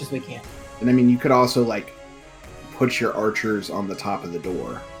down as much as we can. And I mean, you could also like put your archers on the top of the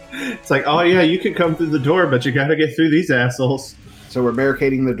door. It's like, oh yeah, you can come through the door, but you gotta get through these assholes. So we're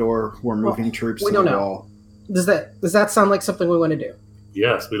barricading the door. We're moving troops we to the don't know. wall. Does that sound like something we want to do?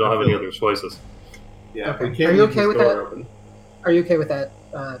 Yes, we don't have any other choices. Yeah, Okay. we can't Are you leave okay this with door that? open. Are you okay with that,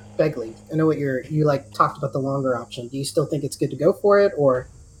 Begley? I know what you like talked about the longer option. Do you still think it's good to go for it, or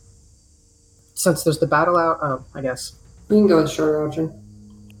since there's the battle out? Oh, I guess. We can go with the shorter option.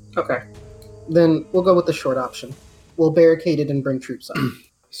 Okay, then we'll go with the short option. We'll barricade it and bring troops up.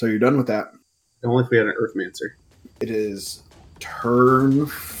 So you're done with that. Only if we had an Earthmancer. It is turn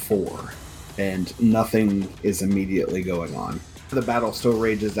 4, and nothing is immediately going on. The battle still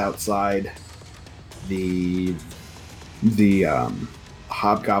rages outside. The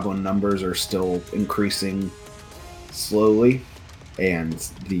hobgoblin numbers are still increasing slowly, and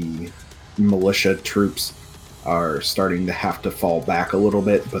the militia troops are starting to have to fall back a little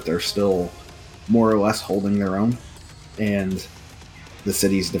bit, but they're still more or less holding their own. And the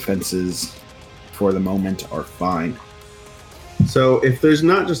city's defenses, for the moment, are fine. So if there's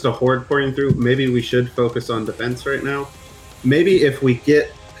not just a horde pouring through, maybe we should focus on defense right now. Maybe if we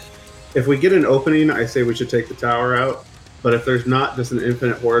get an opening, I say we should take the tower out. But if there's not just an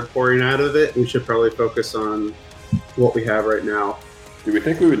infinite horde pouring out of it, we should probably focus on what we have right now. Do we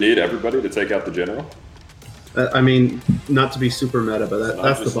think we would need everybody to take out the general? I mean, not to be super meta, but I'm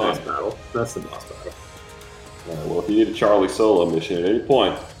that's the just boss saying. battle. That's the boss battle. Well, if you need a Charlie Solo mission at any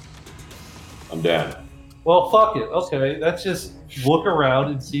point, I'm down. Well, fuck it. Okay, let's just look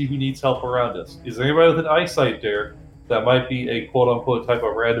around and see who needs help around us. Is there anybody with an eyesight there that might be a quote-unquote type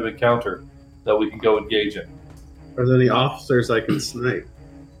of random encounter that we can go engage in? Are there any officers I can snipe?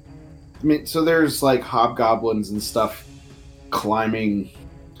 I mean, so there's like hobgoblins and stuff climbing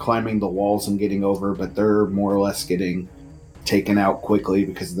the walls and getting over, but they're more or less getting taken out quickly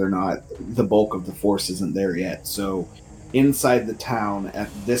because the bulk of the force isn't there yet. So inside the town at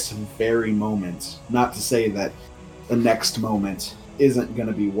this very moment, not to say that the next moment isn't going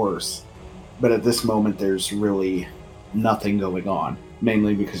to be worse, but at this moment there's really nothing going on,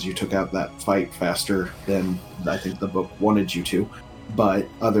 mainly because you took out that fight faster than I think the book wanted you to. But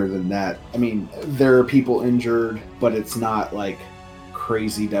other than that, I mean, there are people injured, but it's not like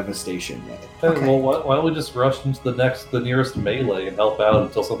crazy devastation yet. Okay. Well, why don't we just rush into the nearest melee and help out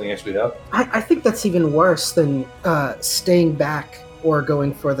until something actually happens? I think that's even worse than staying back or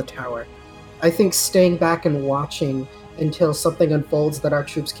going for the tower. I think staying back and watching until something unfolds that our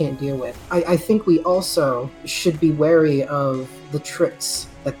troops can't deal with. I think we also should be wary of the tricks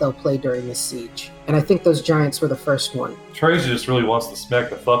that they'll play during this siege. And I think those giants were the first one. Tracy just really wants to smack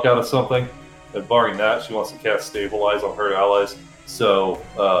the fuck out of something, and barring that, she wants to cast Stabilize on her allies. So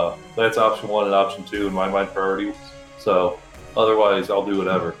that's option 1 and option 2 in my mind priority. So otherwise, I'll do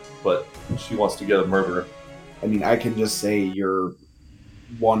whatever. But she wants to get a murderer. I mean, I can just say you're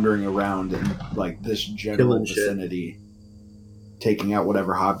wandering around in like this general vicinity, taking out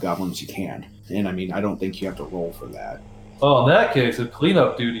whatever hobgoblins you can. And I mean, I don't think you have to roll for that. Oh, in that case, if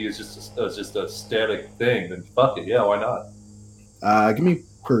cleanup duty is just a static thing, then fuck it. Yeah, why not? Give me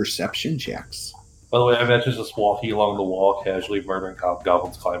perception checks. By the way, I imagine just walking along the wall, casually murdering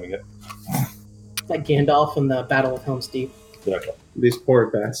hobgoblins, climbing it. Like Gandalf in the Battle of Helm's Deep. Yeah. These poor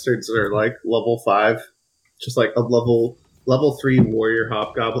bastards are like level 5, just like a level 3 warrior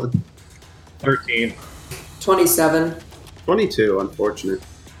hobgoblin. 13. 27. 22, unfortunate.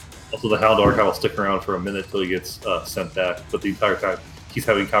 Also, the Hound Archon will stick around for a minute till he gets sent back, but the entire time he's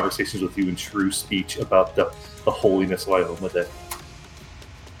having conversations with you in true speech about the holiness of Isla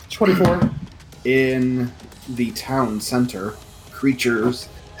 24. In the town center, creatures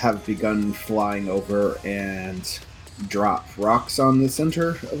have begun flying over and drop rocks on the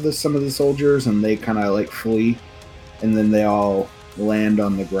center of some of the soldiers, and they kind of like flee, and then they all land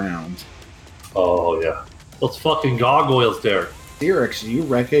on the ground. Oh, yeah. Those fucking gargoyles there. Xerix, you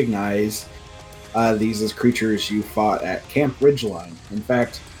recognize these as creatures you fought at Camp Ridgeline. In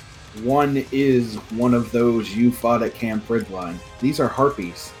fact, one is one of those you fought at Camp Ridgeline. These are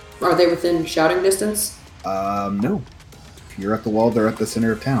harpies. Are they within shouting distance? No. If you're at the wall, they're at the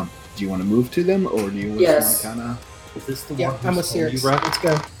center of town. Do you want to move to them, or do you Yes. want to kind of... Is this the Yeah, one I'm with Xerix. Let's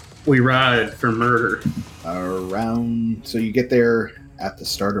go. We ride for murder. So you get there at the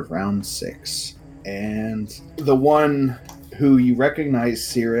start of round 6. And the one who you recognize,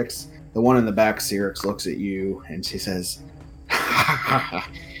 Xerix, the one in the back, Xerix, looks at you and she says,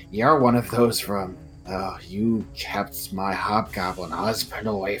 "You're one of those from... Oh, you kept my hobgoblin husband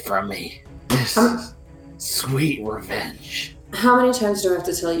away from me. This is sweet revenge." How many times do I have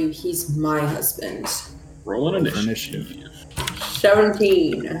to tell you he's my husband? Roll an For initiative.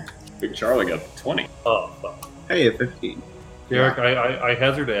 17. Big Charlie got 20. Oh, fuck. Hey, a 15. Derek, I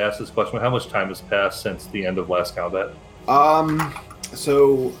hazard to ask this question. How much time has passed since the end of last combat?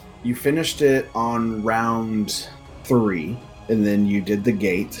 So you finished it on round 3, and then you did the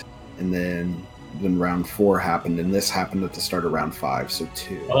gate, and then round 4 happened, and this happened at the start of round 5, so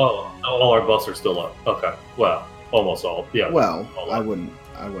 2. Oh, all our buffs are still up. Okay. Well, almost all. Yeah. Well, all I up. wouldn't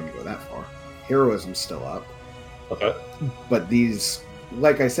go that far. Heroism's still up. Okay. But these,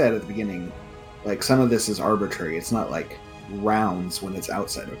 like I said at the beginning, like some of this is arbitrary. It's not like rounds when it's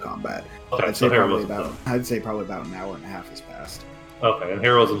outside of combat. Okay. I'd say probably about an hour and a half has passed. Okay, and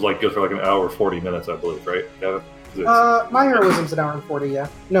heroism's like good for like an hour 40 minutes, I believe, right? Yeah. My heroism's an hour and 40, yeah.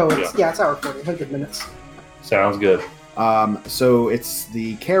 No, it's hour 40, 100 minutes. Sounds good. So it's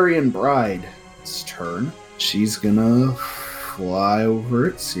the Carrion Bride's turn. She's gonna fly over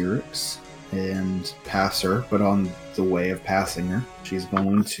at Xerix and pass her, but on the way of passing her, she's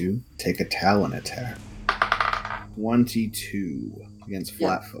going to take a Talon attack. 22 against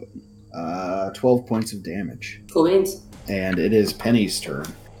Flatfoot. 12 points of damage. Cool beans. And it is Penny's turn.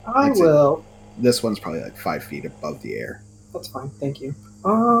 I will. This one's probably like 5 feet above the air. That's fine, thank you.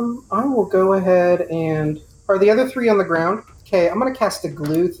 I will go ahead and... Are the other 3 on the ground? Okay, I'm going to cast a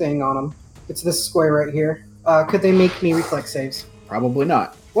glue thing on them. It's this square right here. Could they make me reflex saves? Probably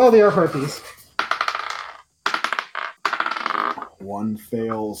not. Well, they are harpies. 1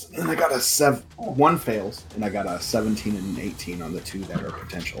 fails, and I got a 7. 1 fails, and I got a 17 and an 18 on the 2 that are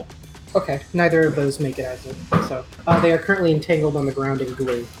potential. Okay, neither of those make it as of. So they are currently entangled on the ground in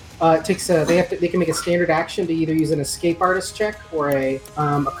glue. It takes they can make a standard action to either use an escape artist check or a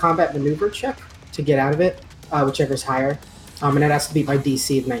combat maneuver check to get out of it, whichever's higher. And it has to beat my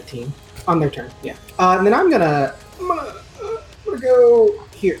DC of 19 on their turn. Yeah. And then I'm gonna go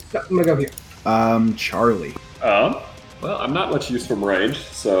here. No, I'm gonna go here. Charlie. Well, I'm not much use from range,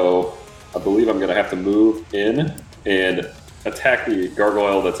 so I believe I'm going to have to move in and attack the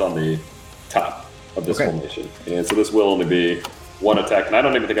gargoyle that's on the top of this formation. And so this will only be 1 attack, and I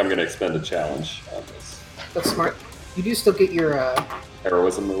don't even think I'm going to expend a challenge on this. That's smart. You do still get your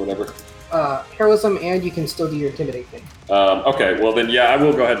heroism or whatever. heroism, and you can still do your intimidate thing. Okay, well then, yeah, I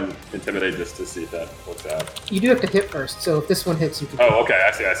will go ahead and intimidate just to see if that works out. You do have to hit first, so if this one hits, you can. Oh, okay,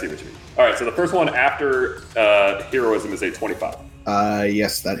 I see what you mean. All right, so the first one after heroism is a 25.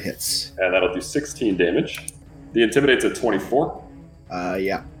 Yes, that hits. And that'll do 16 damage. The intimidate's a 24.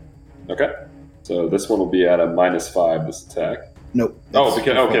 Yeah. Okay, so this one will be at a -5, this attack. Nope.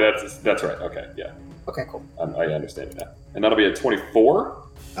 That's right. Okay, yeah. Okay, cool. I understand it now. And that'll be a 24.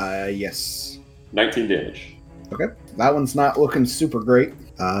 Yes. 19 damage. Okay. That one's not looking super great,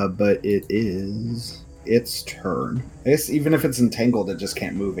 but it is its turn. I guess even if it's entangled, it just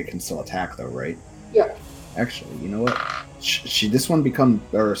can't move. It can still attack, though, right? Yeah. Actually, you know what? This one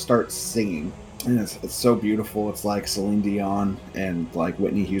starts singing. And it's so beautiful. It's like Celine Dion and like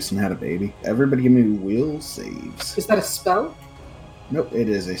Whitney Houston had a baby. Everybody give me will saves. Is that a spell? Nope, it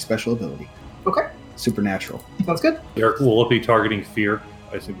is a special ability. Okay. Supernatural. Sounds good. Derek, will it be targeting fear?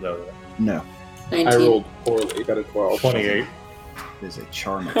 I assume no. No. 19. I rolled poorly. Got a 12. 28. It is a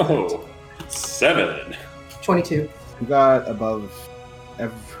charm effect. Oh, 7. 22. Who got below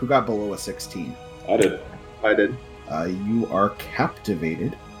a 16? I did. You are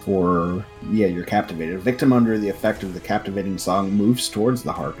captivated you're captivated. A victim under the effect of the captivating song moves towards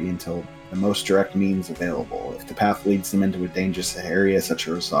the harpy until the most direct means available. If the path leads them into a dangerous area, such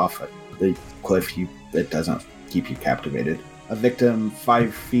as off the cliff, it doesn't keep you captivated. A victim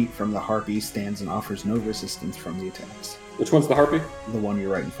 5 feet from the harpy stands and offers no resistance from the attacks. Which one's the harpy? The one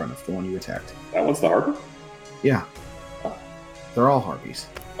you're right in front of, the one you attacked. That one's the harpy? Yeah. They're all harpies.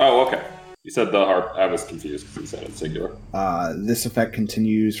 Oh, okay. You said the harp. I was confused because you said it singular. This effect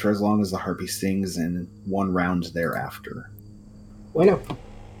continues for as long as the harpy sings and 1 round thereafter. Bueno.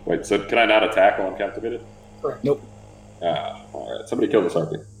 Wait, so can I not attack while I'm captivated? Correct. Nope. All right. Somebody kill this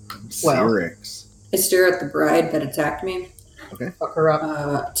harpy. Well. Syrinx. I stare at the bride that attacked me. Okay. Fuck her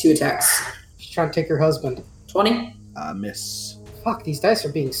up. 2 attacks. She's trying to take your husband. 20. Miss. Fuck, these dice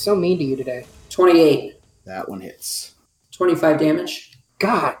are being so mean to you today. 28. That one hits. 25 damage.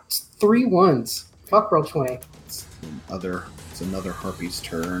 God, it's 3 1s. Fuck, roll 20. It's another harpy's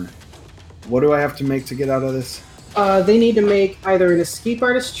turn. What do I have to make to get out of this? They need to make either an escape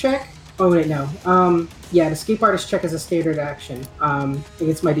artist check. Oh wait, no. Yeah, the escape artist check is a standard action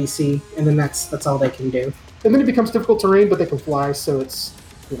against my DC, and then that's all they can do. And then it becomes difficult terrain, but they can fly, so it's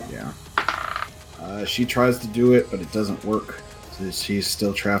Yeah. She tries to do it, but it doesn't work. So she's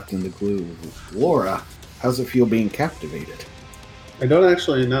still trapped in the glue. Laura, how's it feel being captivated? I don't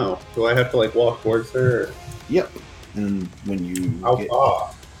actually know. Do I have to walk towards her? Or? Yep. And when you get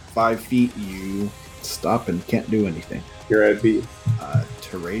 5 feet, you stop and can't do anything. Here I'd be.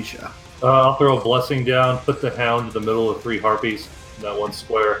 Teresia. I'll throw a blessing down, put the hound in the middle of 3 harpies in that one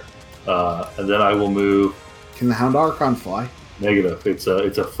square, and then I will move. Can the Hound Archon fly? Negative. It's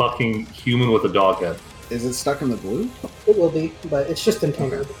a fucking human with a dog head. Is it stuck in the glue? It will be, but it's just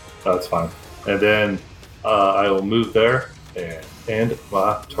entangled. That's fine. And then I will move there and end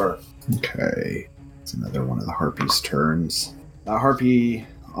my turn. Okay. It's another one of the harpy's turns. The harpy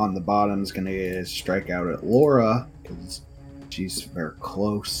on the bottom is going to strike out at Laura because she's very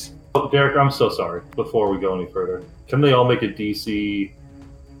close. Oh, Derek, I'm so sorry. Before we go any further, can they all make a DC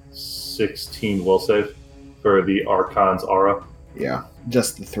 16 will save for the Archon's aura? Yeah,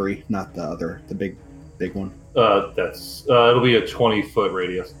 just the 3, not the big one. It'll be a 20-foot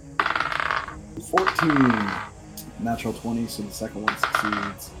radius. 14. Natural 20, so the second one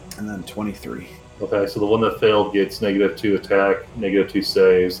succeeds. And then 23. Okay, so the one that failed gets -2 attack, -2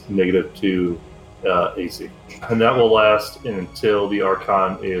 saves, -2 AC. And that will last until the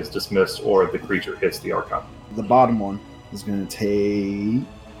Archon is dismissed or the creature hits the Archon. The bottom one is going to take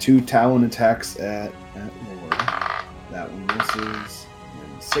 2 Talon attacks at Laura. That one misses.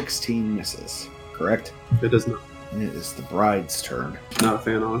 And 16 misses. Correct? It does not. It is the bride's turn. Not a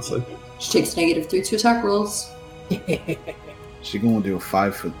fan, honestly. She takes -3 to attack rolls. She's going to do a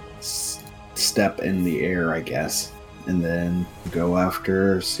 5-foot step in the air, I guess. And then go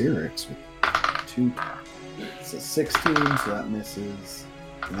after Syrinx with 2. It's a 16, so that misses.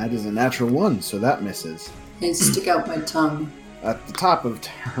 And that is a natural 1, so that misses. And stick out my tongue. At the top of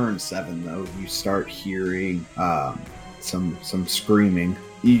turn 7, though, you start hearing some screaming.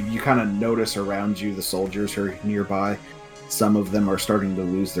 You kind of notice around you the soldiers are nearby. Some of them are starting to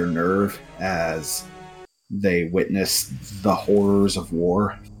lose their nerve as they witness the horrors of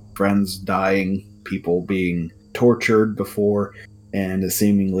war. Friends dying, people being tortured before, and a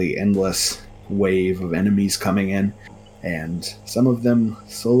seemingly endless wave of enemies coming in. And some of them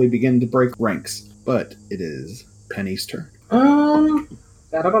slowly begin to break ranks. But it is Penny's turn.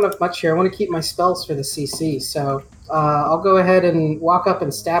 I don't have much here. I want to keep my spells for the CC, so I'll go ahead and walk up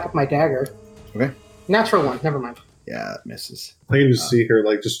and stab with my dagger. Okay. Natural 1, never mind. Yeah, it misses. I can just see her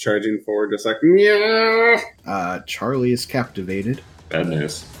like just charging forward, just like yeah. Charlie is captivated. Bad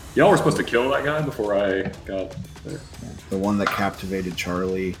news. Y'all were supposed to kill that guy before I got there. The one that captivated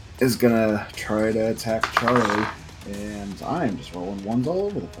Charlie is gonna try to attack Charlie, and I'm just rolling ones all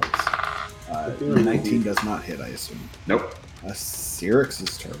over the place. 19 does not hit, I assume. Nope.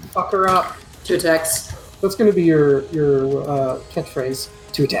 Cyrix's turn. Fuck her up. 2 attacks. That's going to be your catchphrase.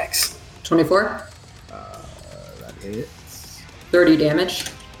 2 attacks. 24. That hits. 30 damage.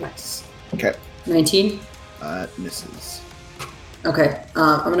 Nice. Okay. 19. Misses. Okay.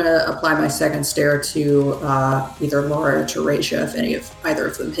 I'm going to apply my second stare to either Laura or Teresia if either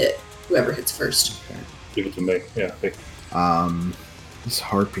of them hit. Whoever hits first. Okay. Give it to me. Yeah. Hey. This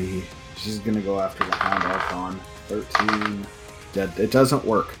harpy, she's gonna go after the Hound Archon. 13. Dead. It doesn't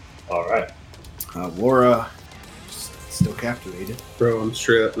work. All right. Laura, still captivated. Bro, I'm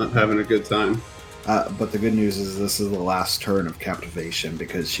straight up not having a good time. But the good news is this is the last turn of captivation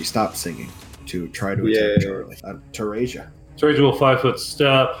because she stopped singing to try to attack Charlie. Teresia. Teresia will 5-foot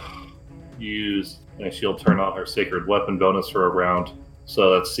step. Use, and she'll turn on her sacred weapon bonus for a round. So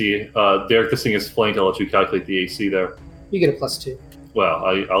let's see. Derek, this thing is flanked. I'll let you calculate the AC there. You get a +2. Well,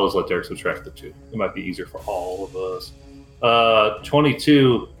 I'll just let Derek subtract the 2. It might be easier for all of us.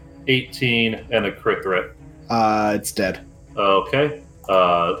 22, 18, and a crit threat. It's dead. Okay.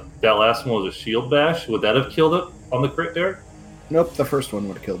 That last one was a shield bash. Would that have killed it on the crit, Derek? Nope, the first one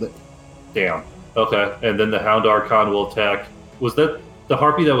would have killed it. Damn. Okay. And then the Hound Archon will attack. Was that the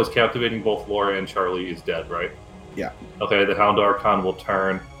harpy that was captivating both Laura and Charlie is dead, right? Yeah. Okay, the Hound Archon will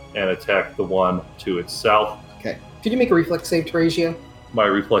turn and attack the one to its south. Okay. Could you make a reflex save, Teresia? My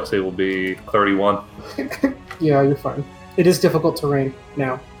reflex save will be 31. Yeah, you're fine. It is difficult terrain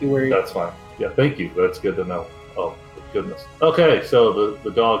now. Be worried. That's fine. Yeah, thank you. That's good to know. Oh, goodness. Okay, so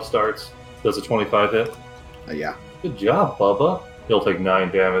the dog starts. Does a 25 hit? Yeah. Good job, Bubba. He'll take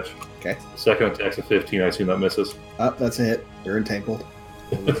 9 damage. Okay. Second attack's a 15. I assume that misses. That's a hit. You're entangled.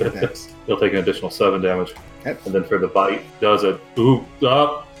 He'll take an additional 7 damage. Okay. And then for the bite, does a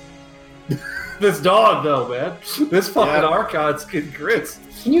up. This dog, though, man. This fucking Archon's getting grits.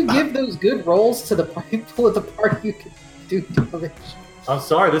 Can you give those good rolls to the people at the party who can do damage? I'm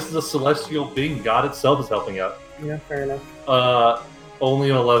sorry, this is a celestial being. God itself is helping out. Yeah, fair enough.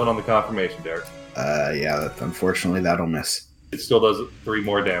 Only an 11 on the confirmation, Derek. Yeah, unfortunately that'll miss. It still does 3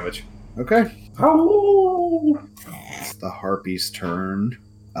 more damage. Okay. Oh! It's the harpy's turn.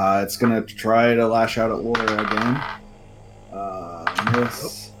 It's gonna try to lash out at Laura again.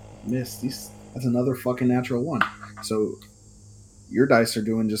 Miss. That's another fucking natural 1. So your dice are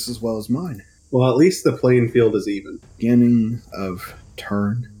doing just as well as mine. Well, at least the playing field is even. Beginning of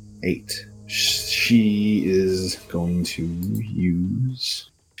turn 8. She is going to use...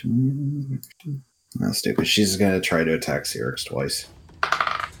 That's stupid. She's going to try to attack Cyrix twice.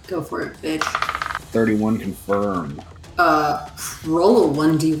 Go for it, bitch. 31 confirm. Roll a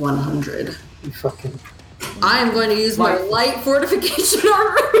 1d100. You fucking... I am going to use my light fortification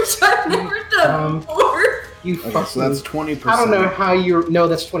armor, which I've never done before. You Okay, fucking... so that's 20%. I don't know how you... No,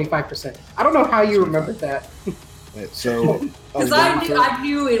 that's 25%. I don't know how you remembered that. Wait, so... Because I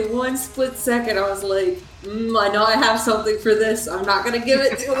knew in one split second, I was like, I know I have something for this. I'm not going to give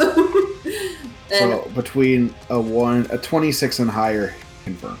it to them. And so between a 26 and higher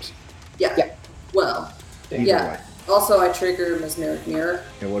confirms. yeah. Well, Either yeah. way. Also, I trigger Mesmeric Mirror.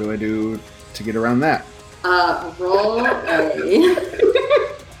 Okay, what do I do to get around that? Roll a...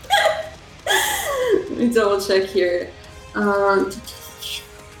 Let me double check here.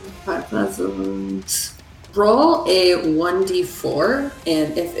 5,000. Roll a 1d4,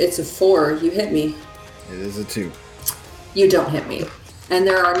 and if it's a 4, you hit me. It is a 2. You don't hit me. And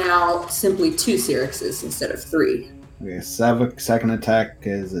there are now simply 2 Cyrixes instead of 3. Okay, second attack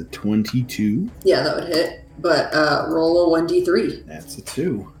is a 22. Yeah, that would hit. But roll a 1d3. That's a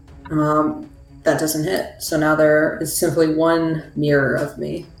 2. That doesn't hit. So now there is simply 1 mirror of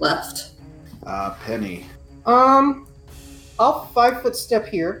me left. Penny. I'll 5-foot step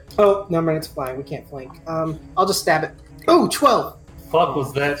here. Oh, no, man, it's flying. We can't flank. I'll just stab it. Oh, 12. Fuck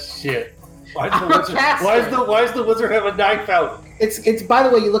was that shit? Why does the wizard have a knife out? It's by the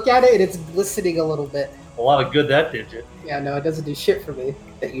way, you look at it and it's glistening a little bit. A lot of good that did you. Yeah, no, it doesn't do shit for me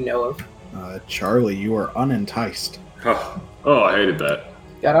that you know of. Charlie, you are unenticed. Oh, I hated that.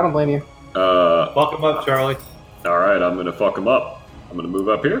 God, I don't blame you. Fuck him up, Charlie. All right, I'm gonna fuck him up. I'm gonna move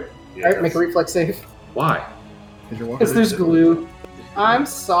up here. Yes. Alright, make a reflex save. Why? Because there's glue. I'm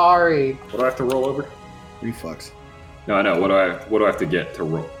sorry. What do I have to roll over? Reflex. No, I know. What do I have to get to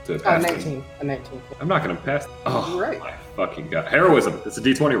roll to pass? 19. A 19. I'm not gonna pass. Oh, You're right. my fucking god! Heroism. It's a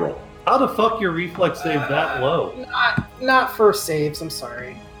D20 roll. How the fuck your reflex save that low? Not first saves. I'm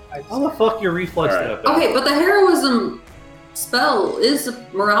sorry. How the fuck your reflex All right. that bad? Okay, but the heroism spell is a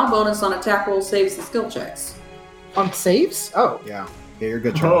morale bonus on attack roll saves and skill checks. On saves? Oh. Yeah, you're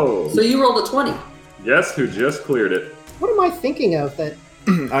good, Charlie. Oh, So you rolled a 20. guess who just cleared it? What am I thinking of? That?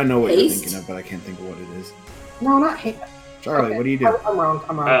 I know what Haste? you're thinking of, but I can't think of what it is. No, not hate. Charlie, Okay. what do you do? I'm wrong.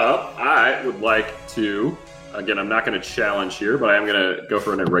 I would like to. Again, I'm not going to challenge here, but I am going to go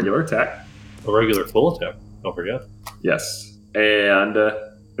for an irregular attack. A regular full attack. Don't forget. Yes, and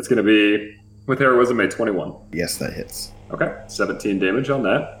it's going to be with heroism a 21. Yes, that hits. Okay, 17 damage on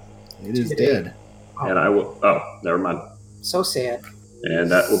that, It is It dead. and I will. Oh, never mind. So sad. And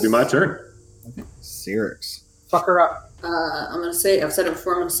that will be my turn. Syrinx. Fuck her up. I'm going to say, I've said it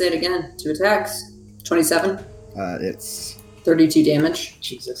before, I'm going to say it again. 2 attacks. 27. It's 32 damage.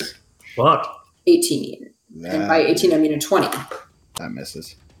 Jesus. Fuck. 18. And by 18, I mean a 20. that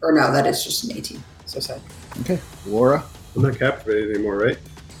misses. Or no, that is just an 18. So sad. Okay, Laura. I'm not captivated anymore, right?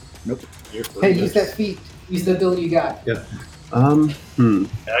 Nope. Hey, use that feat. Use the ability you got. Yeah.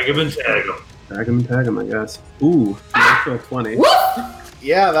 Tag him and tag him. Tag him, I guess. Ooh, natural 20. Woo!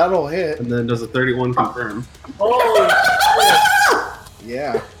 Yeah, that'll hit. And then does a 31 confirm? Oh,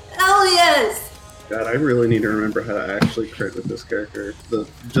 Yeah. Hell yes! God, I really need to remember how to actually crit with this character.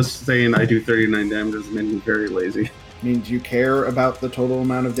 Just saying I do 39 damage has made me very lazy. I mean, do you care about the total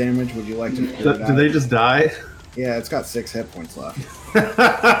amount of damage? Would you like to figure it Do out? they just die? Yeah, it's got 6 hit points left.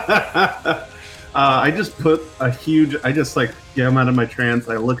 I just put a huge. I just like get him out of my trance.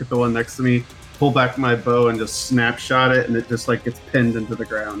 I look at the one next to me, pull back my bow, and just snapshot it, and it just like gets pinned into the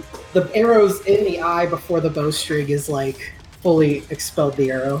ground. The arrow's in the eye before the bowstring is like fully expelled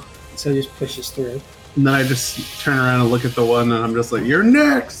the arrow, so it just pushes through. And then I just turn around and look at the one, and I'm just like, "You're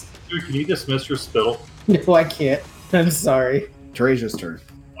next." dude, can you dismiss your spittle? No, I can't. I'm sorry. Teresia's turn.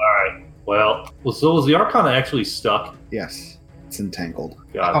 Alright. Well, so was the Archon actually stuck? Yes, it's entangled.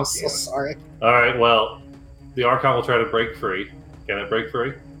 God I'm damn so it. sorry. Alright, well, the Archon will try to break free. Can it break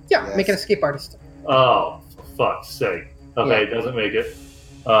free? Yeah, Yes. make an escape artist. Oh, for fuck's sake. Okay, doesn't make it.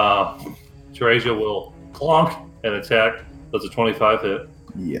 Teresia will clonk and attack. Does a 25 hit.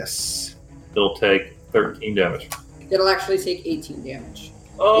 Yes. It'll take 13 damage. It'll actually take 18 damage.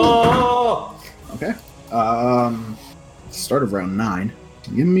 Oh! Okay. Start of round 9.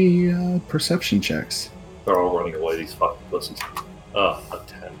 Give me perception checks. They're all running away, these fucking pussies. A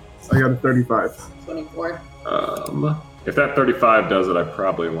 10. I got a 35. 24. If that 35 does it, I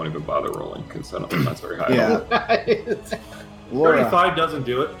probably won't even bother rolling because I don't think that's very high. Yeah. Laura, 35 doesn't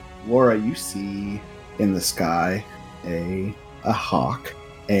do it. Laura, you see in the sky a hawk,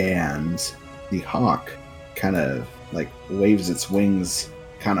 and the hawk kind of like waves its wings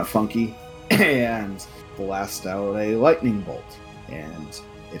kind of funky and blasts out a lightning bolt, and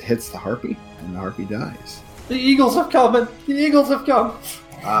it hits the harpy, and the harpy dies. The eagles have come. The eagles have come.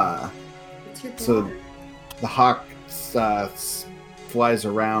 It's your So- daughter. The hawk flies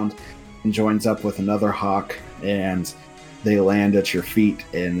around and joins up with another hawk, and they land at your feet,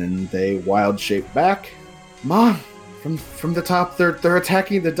 and then they wild shape back. Mom, from the top, they're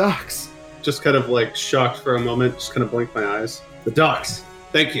attacking the ducks. Just kind of like shocked for a moment, just kind of blink my eyes. The docks,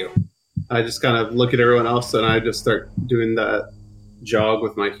 thank you. I just kind of look at everyone else, and I just start doing that jog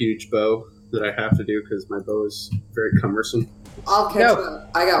with my huge bow that I have to do because my bow is very cumbersome. I'll catch up.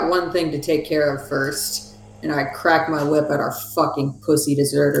 I got one thing to take care of first, and I crack my whip at our fucking pussy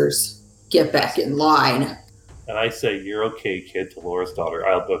deserters. Get back in line. And I say, "You're okay, kid," to Laura's daughter.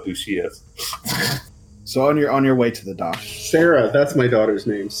 I don't know who she is. So on your way to the dock, Sarah, that's my daughter's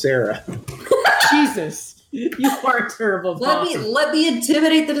name, Sarah. Jesus, you are a terrible. boss. Let me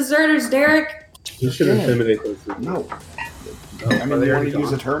intimidate the deserters, Derek. You should Yeah. intimidate those people. no. Oh, I are mean, they you want already to use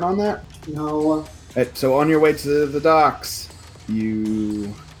a gone? turn on that? No. Right, so on your way to the docks,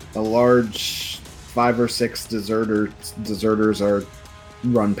 a large 5 or 6 deserters are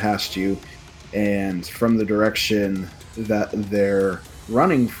run past you, and from the direction that they're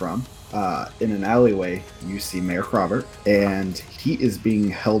running from, in an alleyway, you see Mayor Crawford, and he is being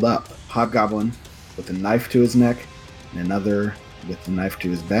held up. Hobgoblin with a knife to his neck, and another with a knife to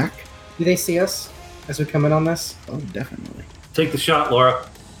his back. Do they see us as we come in on this? Oh, definitely. Take the shot, Laura.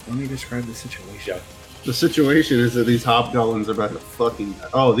 Let me describe the situation. The situation is that these hobgoblins are about to fucking.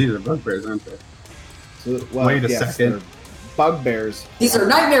 Oh, these are bugbears, aren't they? So, Wait a second. they're Bugbears. These are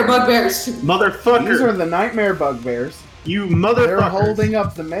nightmare bugbears. Motherfucker! These are the nightmare bugbears. You motherfuckers! They're holding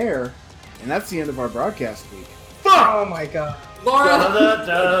up the mayor, and that's the end of our broadcast week. Oh my god. Laura.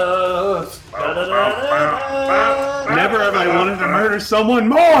 Da-da-da-da. Da-da-da-da-da. There's someone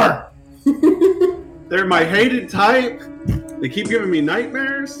more! They're my hated type. They keep giving me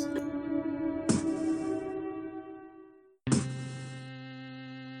nightmares.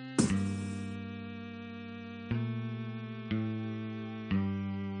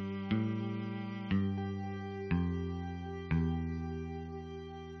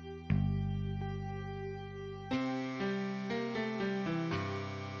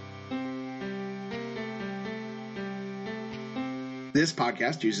 This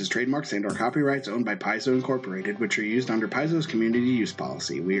podcast uses trademarks and/or copyrights owned by Paizo Incorporated, which are used under Paizo's community use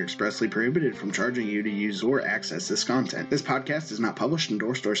policy. We are expressly prohibited from charging you to use or access this content. This podcast is not published,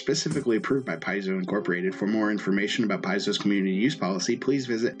 endorsed, or specifically approved by Paizo Incorporated. For more information about Paizo's community use policy, please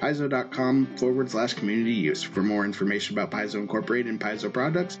visit paizo.com/community use. For more information about Paizo Incorporated and Paizo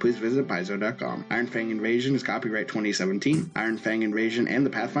products, please visit paizo.com. Iron Fang Invasion is copyright 2017. Iron Fang Invasion and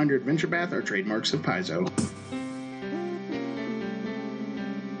the Pathfinder Adventure Path are trademarks of Paizo.